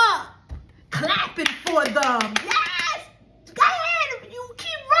them up. Clapping for them. Yes! Go ahead. You keep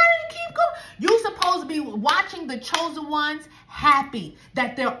running. Keep going. You're supposed to be watching the chosen ones happy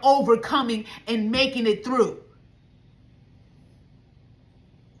that they're overcoming and making it through.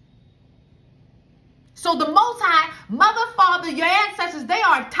 So the Most High, Mother, Father, your ancestors, they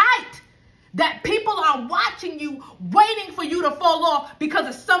are tight. That people are watching you, waiting for you to fall off because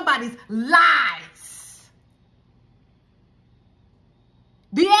of somebody's lies.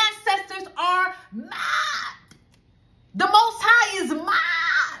 The ancestors are mad. The Most High is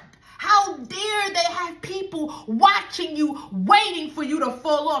mad. How dare they have people watching you, waiting for you to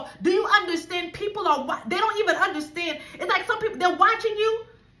fall off? Do you understand? People are, they don't even understand. It's like some people, they're watching you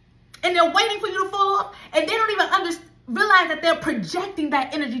and they're waiting for you to fall off, and they don't even realize that they're projecting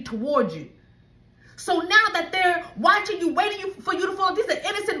that energy towards you. So now that they're watching you, waiting for you to fall off, these are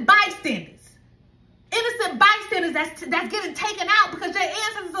innocent bystanders. Innocent bystanders that's getting taken out because their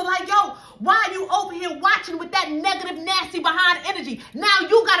ancestors are like, yo, why are you over here watching with that negative, nasty behind energy? Now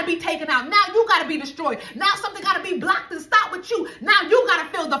you got to be taken out. Now you got to be destroyed. Now something got to be blocked and stopped with you. Now you got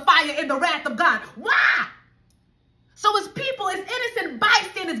to feel the fire and the wrath of God. Why? So it's people, it's innocent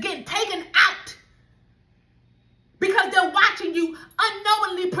bystanders getting taken out because they're watching you,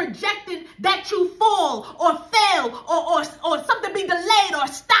 unknowingly projecting that you fall or fail or something be delayed or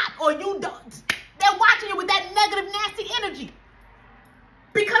stopped or you don't. They're watching you with that negative, nasty energy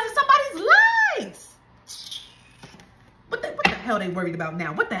because of somebody's lies. What the hell are they worried about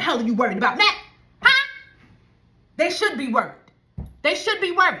now? What the hell are you worried about now? Huh? They should be worried. They should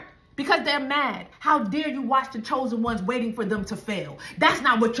be worried. Because they're mad. How dare you watch the chosen ones waiting for them to fail? That's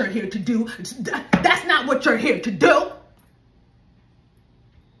not what you're here to do. That's not what you're here to do.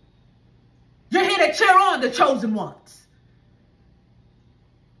 You're here to cheer on the chosen ones.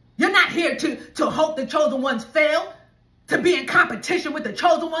 You're not here to hope the chosen ones fail, to be in competition with the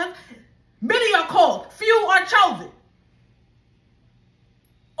chosen ones. Many are called, few are chosen.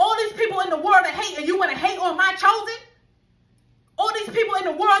 All these people in the world that hate, and you want to hate on my chosen? All these people in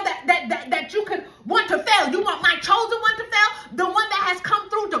the world that you could want to fail. You want my chosen one to fail? The one that has come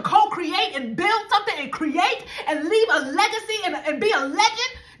through to co-create and build something and create and leave a legacy and be a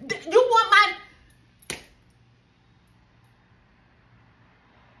legend? You want my...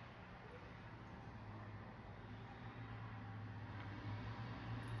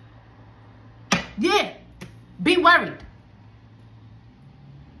 Yeah, be worried.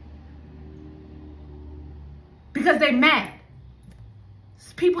 Because they mad.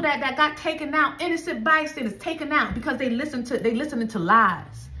 People that got taken out, innocent bystanders taken out because they listening to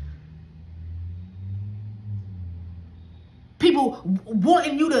lies. People people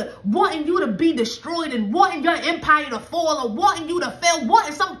wanting you to be destroyed and wanting your empire to fall or wanting you to fail,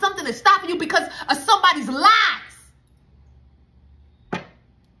 wanting something to stop you because of somebody's lies.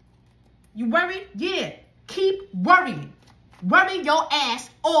 You worry? Yeah. Keep worrying. Worry your ass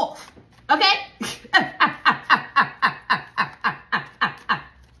off. Okay?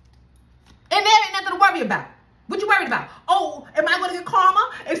 And there ain't nothing to worry about. What you worried about? Oh, am I going to get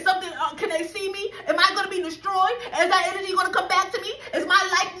karma? Is something, can they see me? Am I going to be destroyed? Is that energy going to come back to me? Is my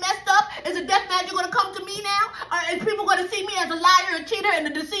life messed up? Is the death magic going to come to me now? Is people going to see me as a liar, a cheater, and a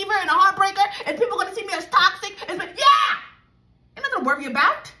deceiver, and a heartbreaker? And people going to see me as toxic? Yeah! Ain't nothing to worry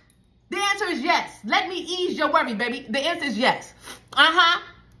about. The answer is yes. Let me ease your worry, baby. The answer is yes.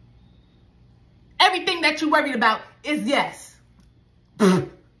 Everything that you worried about is yes. Because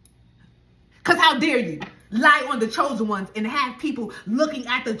how dare you lie on the chosen ones and have people looking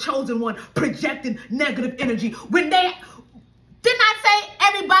at the chosen one projecting negative energy when they... Didn't I say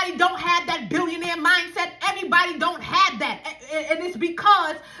everybody don't have that billionaire mindset? Everybody don't have that. And it's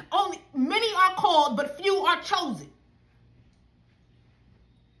because only many are called, but few are chosen.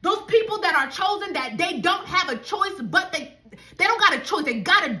 Those people that are chosen, that they don't have a choice, but they don't got a choice. They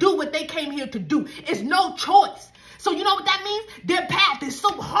got to do what they came here to do. It's no choice. So you know what that means? Their path is so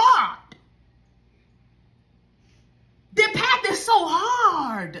hard. Their path is so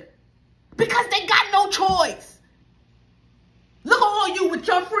hard because they got no choice. Look at all you with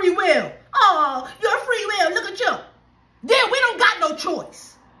your free will. Oh, your free will. Look at you. Yeah, we don't got no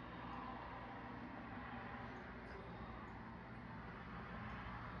choice.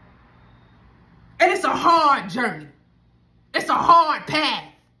 And it's a hard journey. It's a hard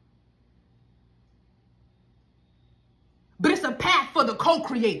path. But it's a path for the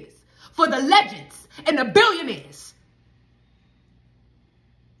co-creators, for the legends and the billionaires.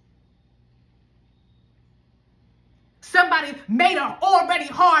 Somebody made an already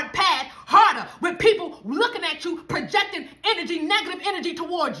hard path harder with people looking at you, projecting energy, negative energy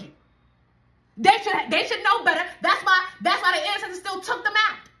towards you. They should know better. That's why the ancestors still took them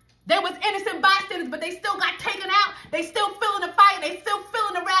out. They was innocent bystanders, but they still got taken out. They still feeling the fire. They still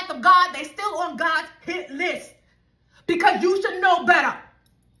feeling the wrath of God. They still on God's hit list. Because you should know better.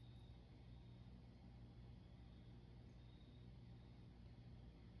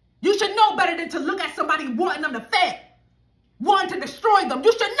 You should know better than to look at somebody wanting them to fail. Wanting to destroy them.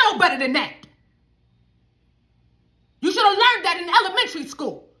 You should know better than that. You should have learned that in elementary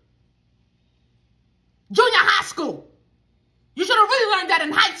school. Junior high school. You should have really learned that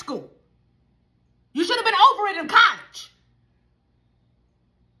in high school. You should have been over it in college.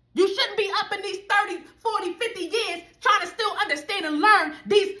 You shouldn't be up in these 30, 40, 50 years trying to still understand and learn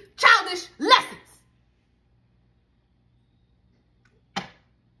these childish lessons.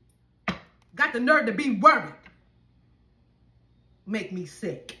 Got the nerve to be worried. Make me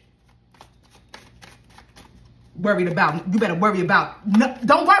sick. Worried about, you better worry about, no,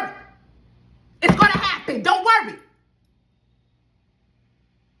 don't worry. It's going to happen. Don't worry.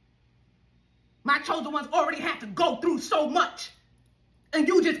 My chosen ones already had to go through so much. And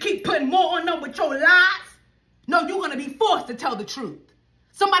you just keep putting more on them with your lies? No, you're going to be forced to tell the truth.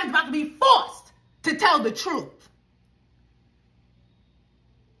 Somebody's about to be forced to tell the truth.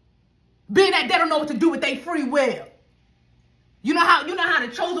 Being that they don't know what to do with their free will. You know how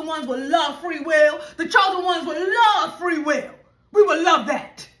the chosen ones will love free will? The chosen ones will love free will. We will love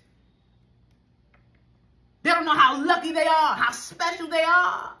that. They don't know how lucky they are, how special they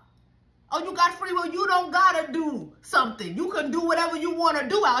are. Oh, you got free will. You don't gotta do something. You can do whatever you want to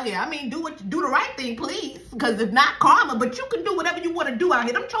do out here. I mean, do the right thing, please. Because it's not karma, but you can do whatever you want to do out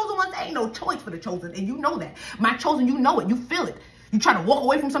here. Them chosen ones, ain't no choice for the chosen. And you know that. My chosen, you know it. You feel it. You try to walk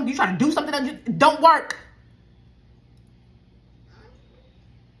away from something. You try to do something that just don't work.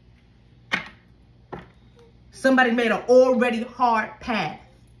 Somebody made an already hard path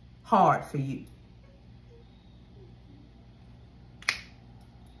hard for you.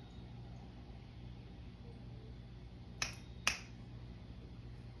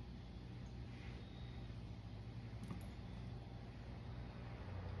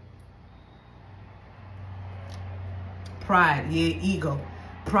 Pride, yeah, ego.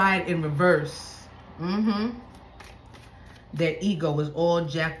 Pride in reverse. Their ego is all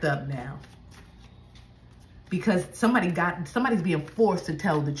jacked up now. Because somebody's being forced to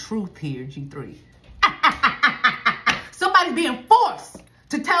tell the truth here, G3. Somebody's being forced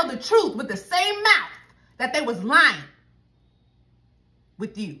to tell the truth with the same mouth that they was lying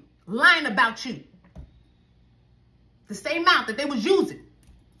with you. Lying about you. The same mouth that they was using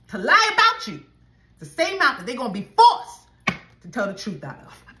to lie about you. The same mouth that they're going to be forced to tell the truth out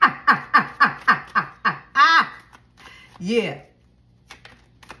of. Yeah.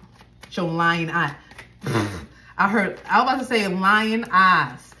 Show lion eye. I was about to say lion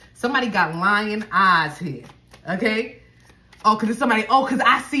eyes. Somebody got lion eyes here. Okay? Oh, because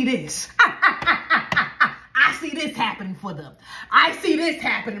I see this. I see this happening for them. I see this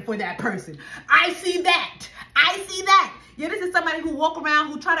happening for that person. I see that. I see that. Yeah, this is somebody who walk around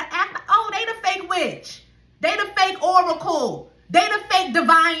who try to act like, oh, they the fake witch. They the fake oracle. They the fake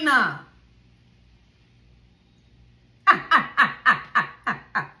diviner.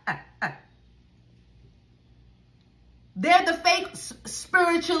 They're the fake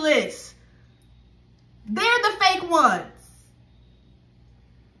spiritualists. They're the fake ones.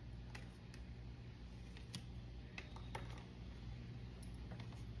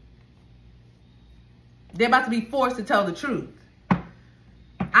 They're about to be forced to tell the truth.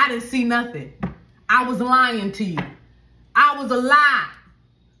 I didn't see nothing. I was lying to you. I was a lie.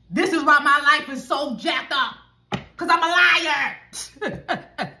 This is why my life is so jacked up. Because I'm a liar.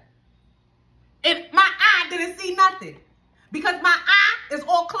 And my eye didn't see nothing. Because my eye is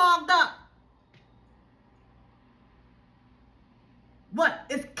all clogged up. What?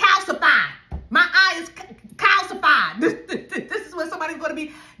 It's calcified. My eye is calcified. This is what somebody's going to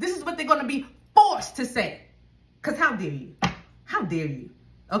be. This is what they're going to be forced to say. Because how dare you? How dare you?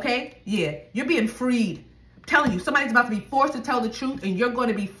 Okay? Yeah. You're being freed. I'm telling you, somebody's about to be forced to tell the truth, and you're going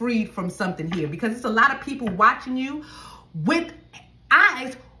to be freed from something here. Because it's a lot of people watching you with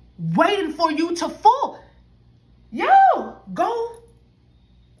eyes waiting for you to fall. Yo, go.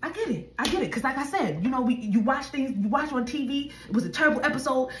 I get it. I get it. Because like I said, you know, you watch things, you watch on TV. It was a terrible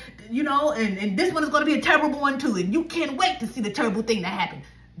episode, you know, and this one is going to be a terrible one too. And you can't wait to see the terrible thing that happened.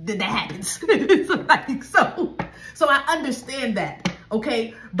 That happens. So I understand that.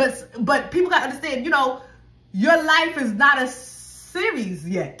 Okay. But people got to understand, you know, your life is not a series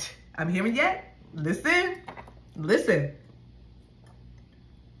yet. I'm hearing yet. Listen. Listen.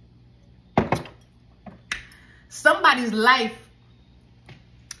 Somebody's life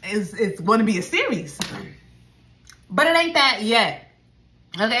is going to be a series. But it ain't that yet.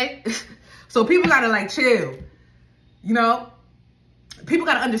 Okay? So people got to like chill. You know? People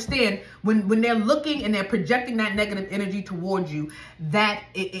got to understand when they're looking and they're projecting that negative energy towards you, that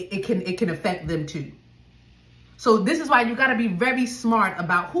it can affect them too. So this is why you got to be very smart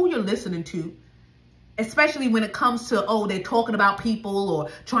about who you're listening to, especially when it comes to, oh, they're talking about people or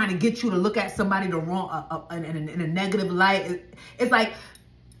trying to get you to look at somebody the wrong in a negative light. It's like,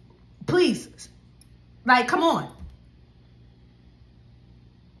 please, like, come on.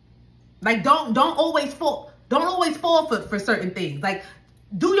 Like, don't always fall. Don't always fall for certain things. Like,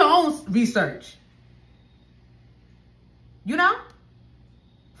 do your own research. You know?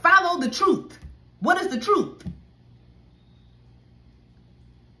 Follow the truth. What is the truth?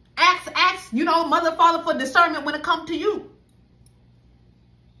 Ask, you know, mother, father for discernment when it comes to you.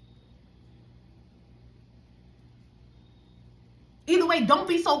 Either way, don't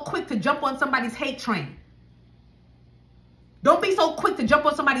be so quick to jump on somebody's hate train. Don't be so quick to jump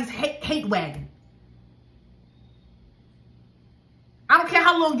on somebody's hate wagon. I don't care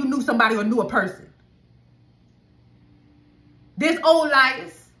how long you knew somebody or knew a person. There's old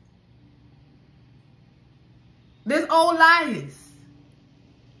liars. There's old liars.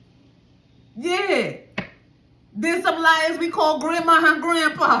 Yeah. There's some liars we call grandma and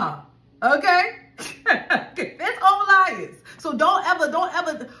grandpa. Okay? There's old liars. So don't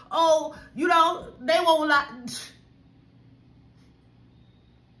ever, oh, you know, they won't lie.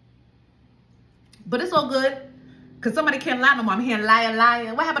 But it's all good. Because somebody can't lie no more. I'm hearing liar,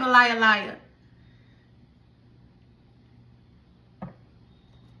 liar. What happened to liar, liar?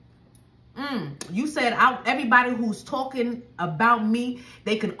 You said everybody who's talking about me,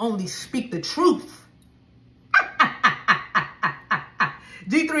 they can only speak the truth.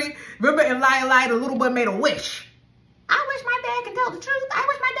 G3, remember in Liar, Liar, the little boy made a wish. I wish my dad could tell the truth. I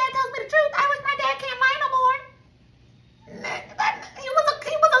wish my dad tells me the truth. I wish my dad can't lie no more. He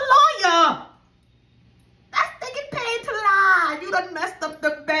was a lawyer. They get paid to lie. You done messed up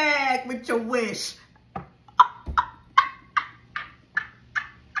the bag with your wish.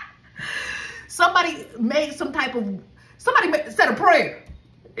 Somebody made somebody said a prayer.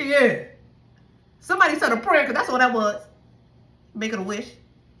 Yeah. Somebody said a prayer, because that's what that was. Making a wish.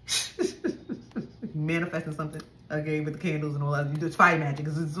 Manifesting something. Okay, with the candles and all that. It's fire magic.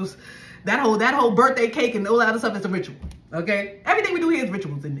 It's just, that whole birthday cake and all that other stuff is a ritual. Okay? Everything we do here is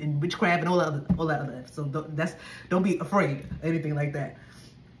rituals and witchcraft and all that other stuff. So don't be afraid of anything like that.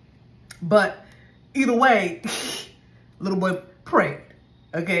 But either way, little boy prayed.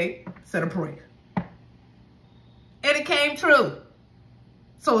 Okay? Said a prayer. And it came true.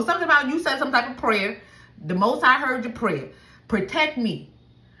 So something about you said some type of prayer. The Most High heard your prayer. Protect me.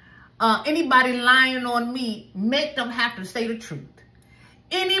 Anybody lying on me, make them have to say the truth.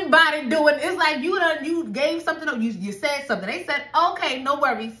 Anybody doing, it's like you gave something up, you said something. They said, okay, no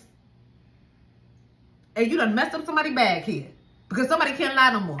worries. And you done messed up somebody's bag here. Because somebody can't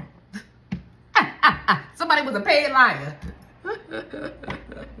lie no more. Somebody was a paid liar.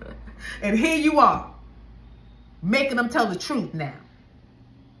 And here you are, making them tell the truth now.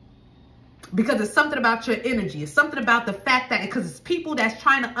 Because it's something about your energy. It's something about the fact that, because it's people that's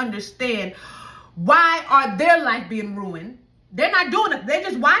trying to understand why are their life being ruined. They're not doing it. They're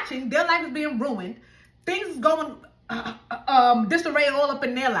just watching. Their life is being ruined. Things is going disarray all up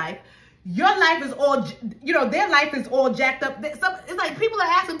in their life. Your life is all, their life is all jacked up. It's like people are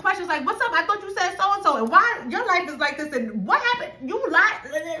asking questions like, what's up? I thought you said so-and-so. And why your life is like this? And what happened? You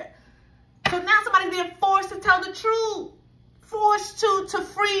lied. So now somebody's being forced to tell the truth. Forced to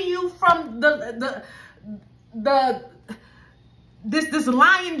free you from this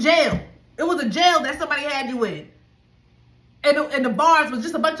lying jail. It was a jail that somebody had you in. And the bars was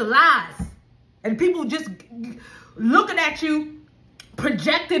just a bunch of lies. And people just looking at you,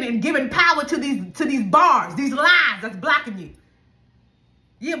 projecting and giving power to these bars, these lies that's blocking you.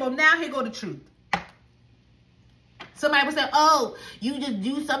 Yeah, but now here go the truth. Somebody would say, oh, you just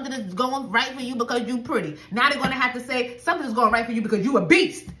do something that's going right for you because you pretty. Now they're going to have to say something that's going right for you because you a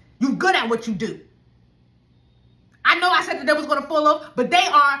beast. You good at what you do. I know I said that they was going to fall off, but they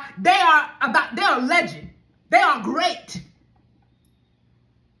are a legend. They are great.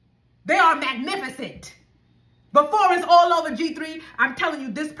 They are magnificent. Before it's all over, G3, I'm telling you,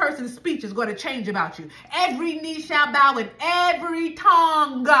 this person's speech is going to change about you. Every knee shall bow and every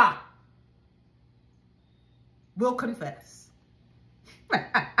tongue will confess.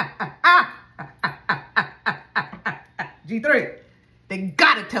 G3, they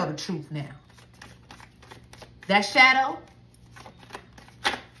got to tell the truth now. That shadow,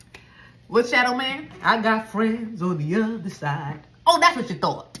 what shadow man? I got friends on the other side. Oh, that's what you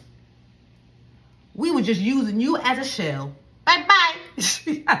thought. We were just using you as a shell. Bye-bye.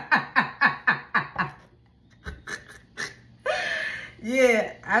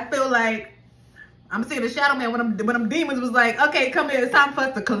 Yeah, I feel like I'm seeing the shadow man when them demons was like, okay, come here. It's time for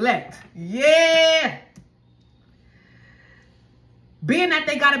us to collect. Yeah. Being that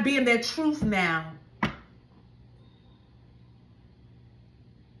they got to be in their truth now.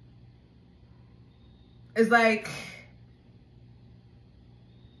 It's like,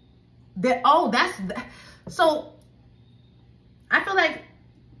 so I feel like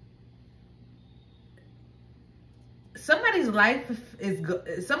somebody's life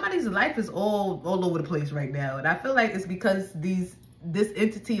is all over the place right now, and I feel like it's because this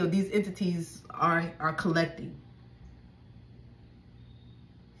entity or these entities are collecting.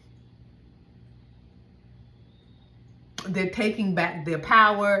 They're taking back their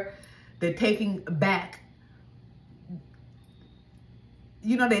power. They're taking back.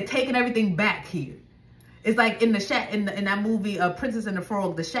 They're taking everything back here. It's like in that movie, Princess and the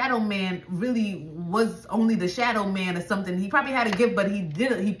Frog, the Shadow Man really was only the Shadow Man or something. He probably had a gift, but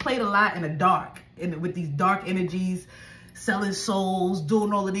he played a lot in the dark, with these dark energies, selling souls,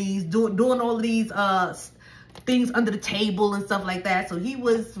 doing all of these things under the table and stuff like that. So he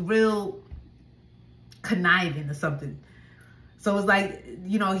was real conniving or something. So it's like,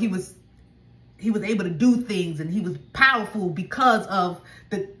 he was able to do things, and he was powerful because of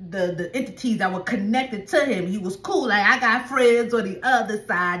the entities that were connected to him. He was cool. Like, I got friends on the other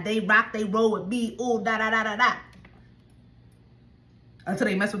side. They rock, they roll with me. Oh, da, da, da, da, da. Until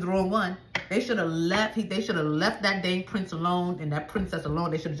they messed with the wrong one. They should have left. They should have left that dang prince alone and that princess alone.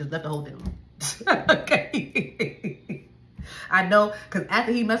 They should have just left the whole thing alone. Okay. I know, because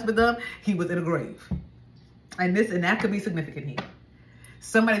after he messed with them, he was in a grave. And that could be significant here.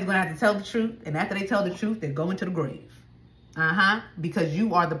 Somebody's going to have to tell the truth. And after they tell the truth, they're going to the grave. Because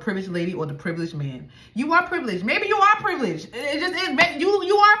you are the privileged lady or the privileged man. You are privileged. Maybe you are privileged. It just is.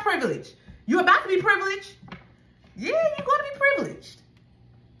 You are privileged. You're about to be privileged. Yeah, you're going to be privileged.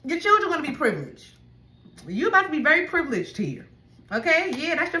 Your children are going to be privileged. You're about to be very privileged here. Okay?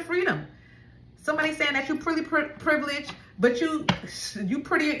 Yeah, that's your freedom. Somebody saying that you're pretty privileged, but you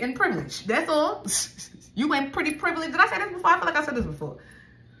pretty and privileged. That's all. You ain't pretty privileged. Did I say this before? I feel like I said this before.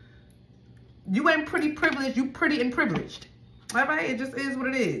 You ain't pretty privileged. You pretty and privileged. All right? It just is what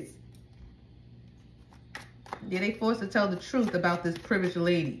it is. Yeah, they forced to tell the truth about this privileged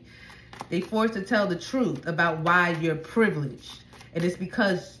lady. They forced to tell the truth about why you're privileged. And it's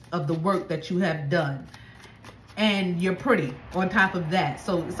because of the work that you have done. And you're pretty on top of that.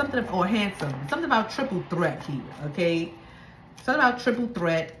 So something, or handsome. Something about triple threat here, okay? Something about triple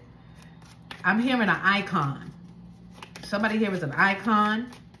threat. I'm hearing an icon. Somebody here is an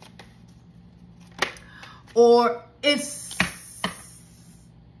icon. or it's,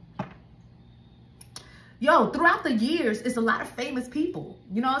 yo, throughout the years, it's a lot of famous people.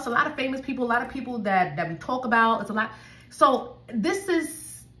 You know, it's a lot of famous people, a lot of people that we talk about. It's a lot. So this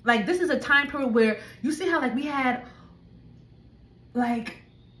is a time period where you see how like we had like,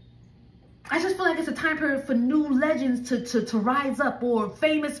 I just feel like it's a time period for new legends to rise up, or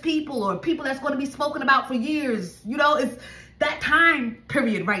famous people, or people that's going to be spoken about for years. You know, it's that time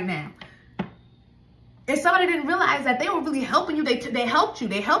period right now. And somebody didn't realize that they were really helping you. They helped you.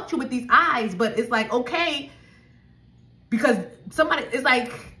 They helped you with these eyes. But it's like, okay, because somebody, it's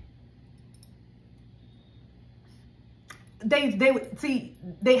like,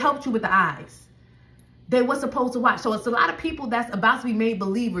 they helped you with the eyes. They were supposed to watch. So it's a lot of people that's about to be made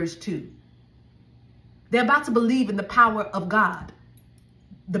believers too. They're about to believe in the power of God,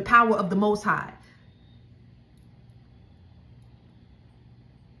 the power of the Most High.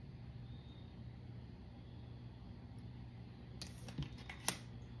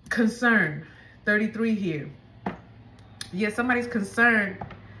 Concern, 33 here. Yeah, somebody's concerned,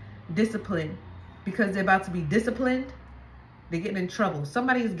 discipline, because they're about to be disciplined. They're getting in trouble.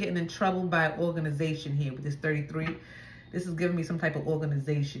 Somebody is getting in trouble by an organization here with this 33. This is giving me some type of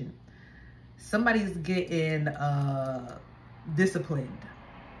organization. Somebody's getting disciplined.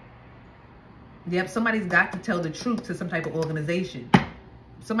 Yep, somebody's got to tell the truth to some type of organization.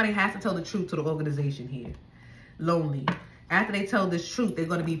 Somebody has to tell the truth to the organization here. Lonely. After they tell this truth, they're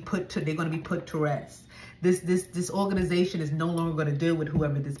going to be put to rest. This organization is no longer going to deal with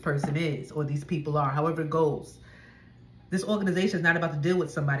whoever this person is or these people are, however it goes. This organization is not about to deal with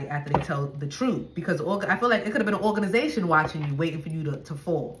somebody after they tell the truth, because I feel like it could have been an organization watching you, waiting for you to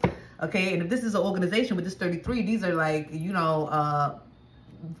fall. Okay, and if this is an organization with this 33, these are like, you know,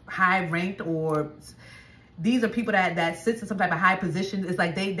 high ranked, or these are people that sits in some type of high position. It's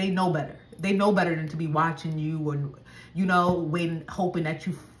like they know better. They know better than to be watching you, or, you know, waiting, hoping that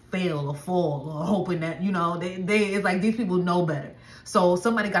you fail or fall, or hoping that, you know, it's like these people know better. So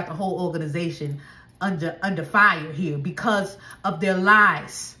somebody got the whole organization under fire here because of their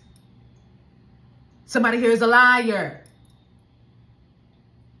lies. Somebody here is a liar.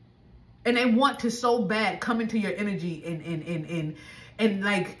 And they want to so bad come into your energy and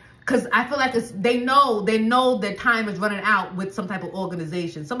like, because I feel like they know that time is running out with some type of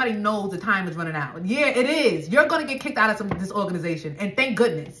organization. Somebody knows the time is running out. Yeah, it is. You're going to get kicked out of this organization. And thank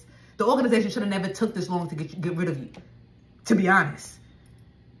goodness. The organization should have never took this long to get rid of you. To be honest.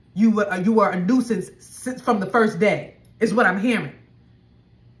 You were a nuisance from the first day, is what I'm hearing.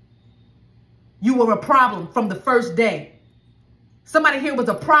 You were a problem from the first day. Somebody here was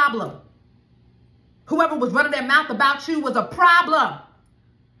a problem. Whoever was running their mouth about you was a problem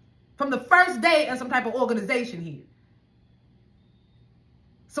from the first day in some type of organization here.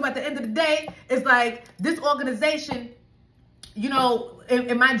 So at the end of the day, it's like this organization, you know,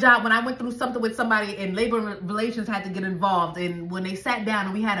 in my job, when I went through something with somebody and labor relations had to get involved, and when they sat down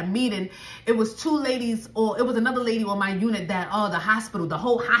and we had a meeting, it was two ladies, or it was another lady on my unit that, oh, the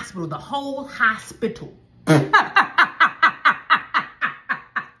whole hospital. Damn,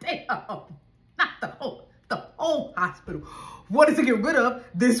 not the whole hospital wanted to get rid of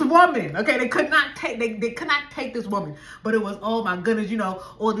this woman. Okay, they could not take this woman, but it was, oh my goodness, you know,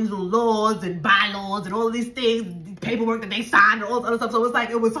 all these little laws and bylaws and all these things, paperwork that they signed and all this other stuff. So it's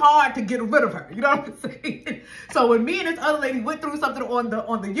like it was hard to get rid of her. You know what I'm saying? So when me and this other lady went through something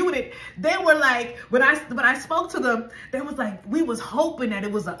on the unit, they were like, when I spoke to them, they was like, we was hoping that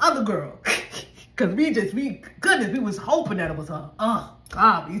it was the other girl, because we was hoping that it was her. Oh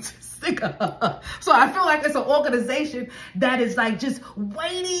God, we sick of her. So I feel like it's an organization that is like just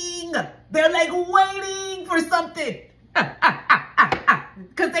waiting. They're like waiting for something.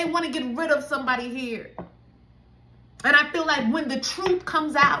 Because they want to get rid of somebody here. And I feel like when the truth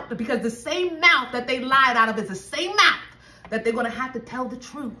comes out, because the same mouth that they lied out of is the same mouth that they're going to have to tell the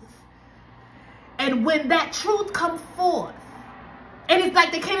truth. And when that truth comes forth, and it's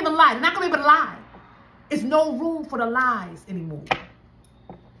like they can't even lie. They're not going to be able to lie. It's no room for the lies anymore.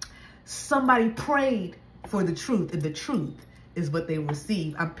 Somebody prayed for the truth, and the truth is what they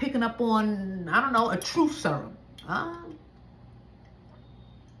received. I'm picking up on, I don't know, a truth serum.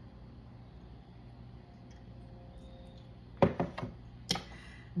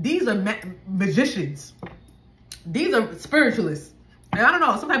 These are magicians. These are spiritualists. And I don't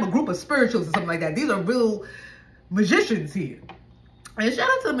know, some type of group of spiritualists or something like that. These are real magicians here. And shout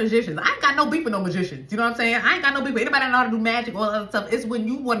out to the magicians. I ain't got no beef with no magicians. You know what I'm saying? I ain't got no beef with anybody that know how to do magic or other stuff. It's when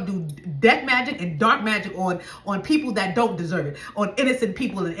you want to do death magic and dark magic on people that don't deserve it, on innocent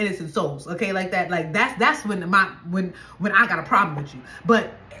people and innocent souls. Okay, like that. Like that's when when I got a problem with you.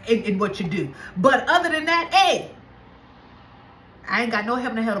 But in what you do. But other than that, hey, I ain't got no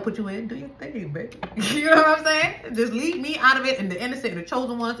heaven or hell to put you in. Do your thing, baby. You know what I'm saying? Just leave me out of it, and the innocent and the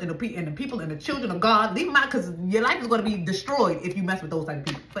chosen ones and the people and the children of God. Leave them out, because your life is going to be destroyed if you mess with those type of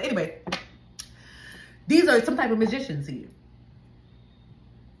people. But anyway, these are some type of magicians here.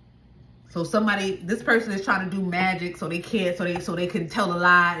 So this person is trying to do magic, so they can't, so they can tell a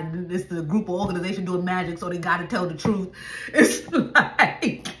lie, and it's the group or organization doing magic, so they got to tell the truth. It's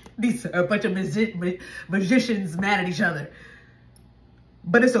like these are a bunch of magicians mad at each other.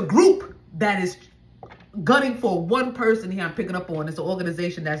 But it's a group that is gunning for one person here. I'm picking up on. It's an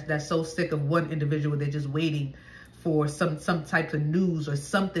organization that's so sick of one individual. They're just waiting for some type of news or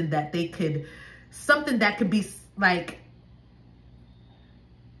something that could be like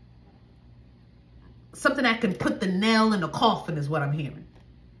something that can put the nail in the coffin is what I'm hearing.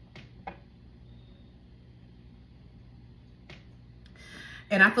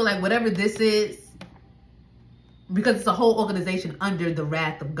 And I feel like whatever this is, because it's a whole organization under the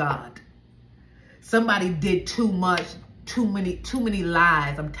wrath of God. Somebody did too much, too many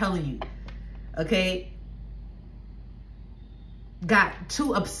lies, I'm telling you. Okay? Got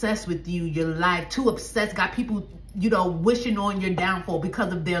too obsessed with you, your life, too obsessed, got people, you know, wishing on your downfall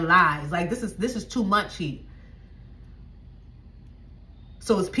because of their lies. Like this is too much here.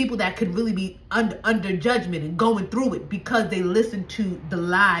 So it's people that could really be under judgment and going through it because they listened to the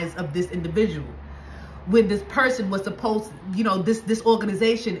lies of this individual. When this person was supposed, you know, this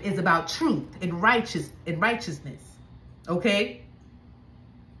organization is about truth and righteousness, okay?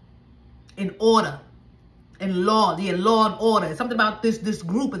 In order, in law, law and order. It's something about this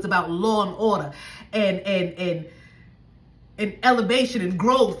group. It's about law and order, and elevation and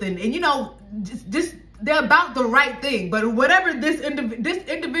growth, and you know, just they're about the right thing. But whatever this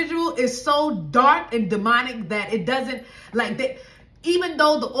individual is so dark and demonic that it doesn't like that. Even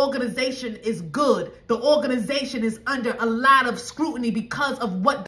though the organization is good, the organization is under a lot of scrutiny because of what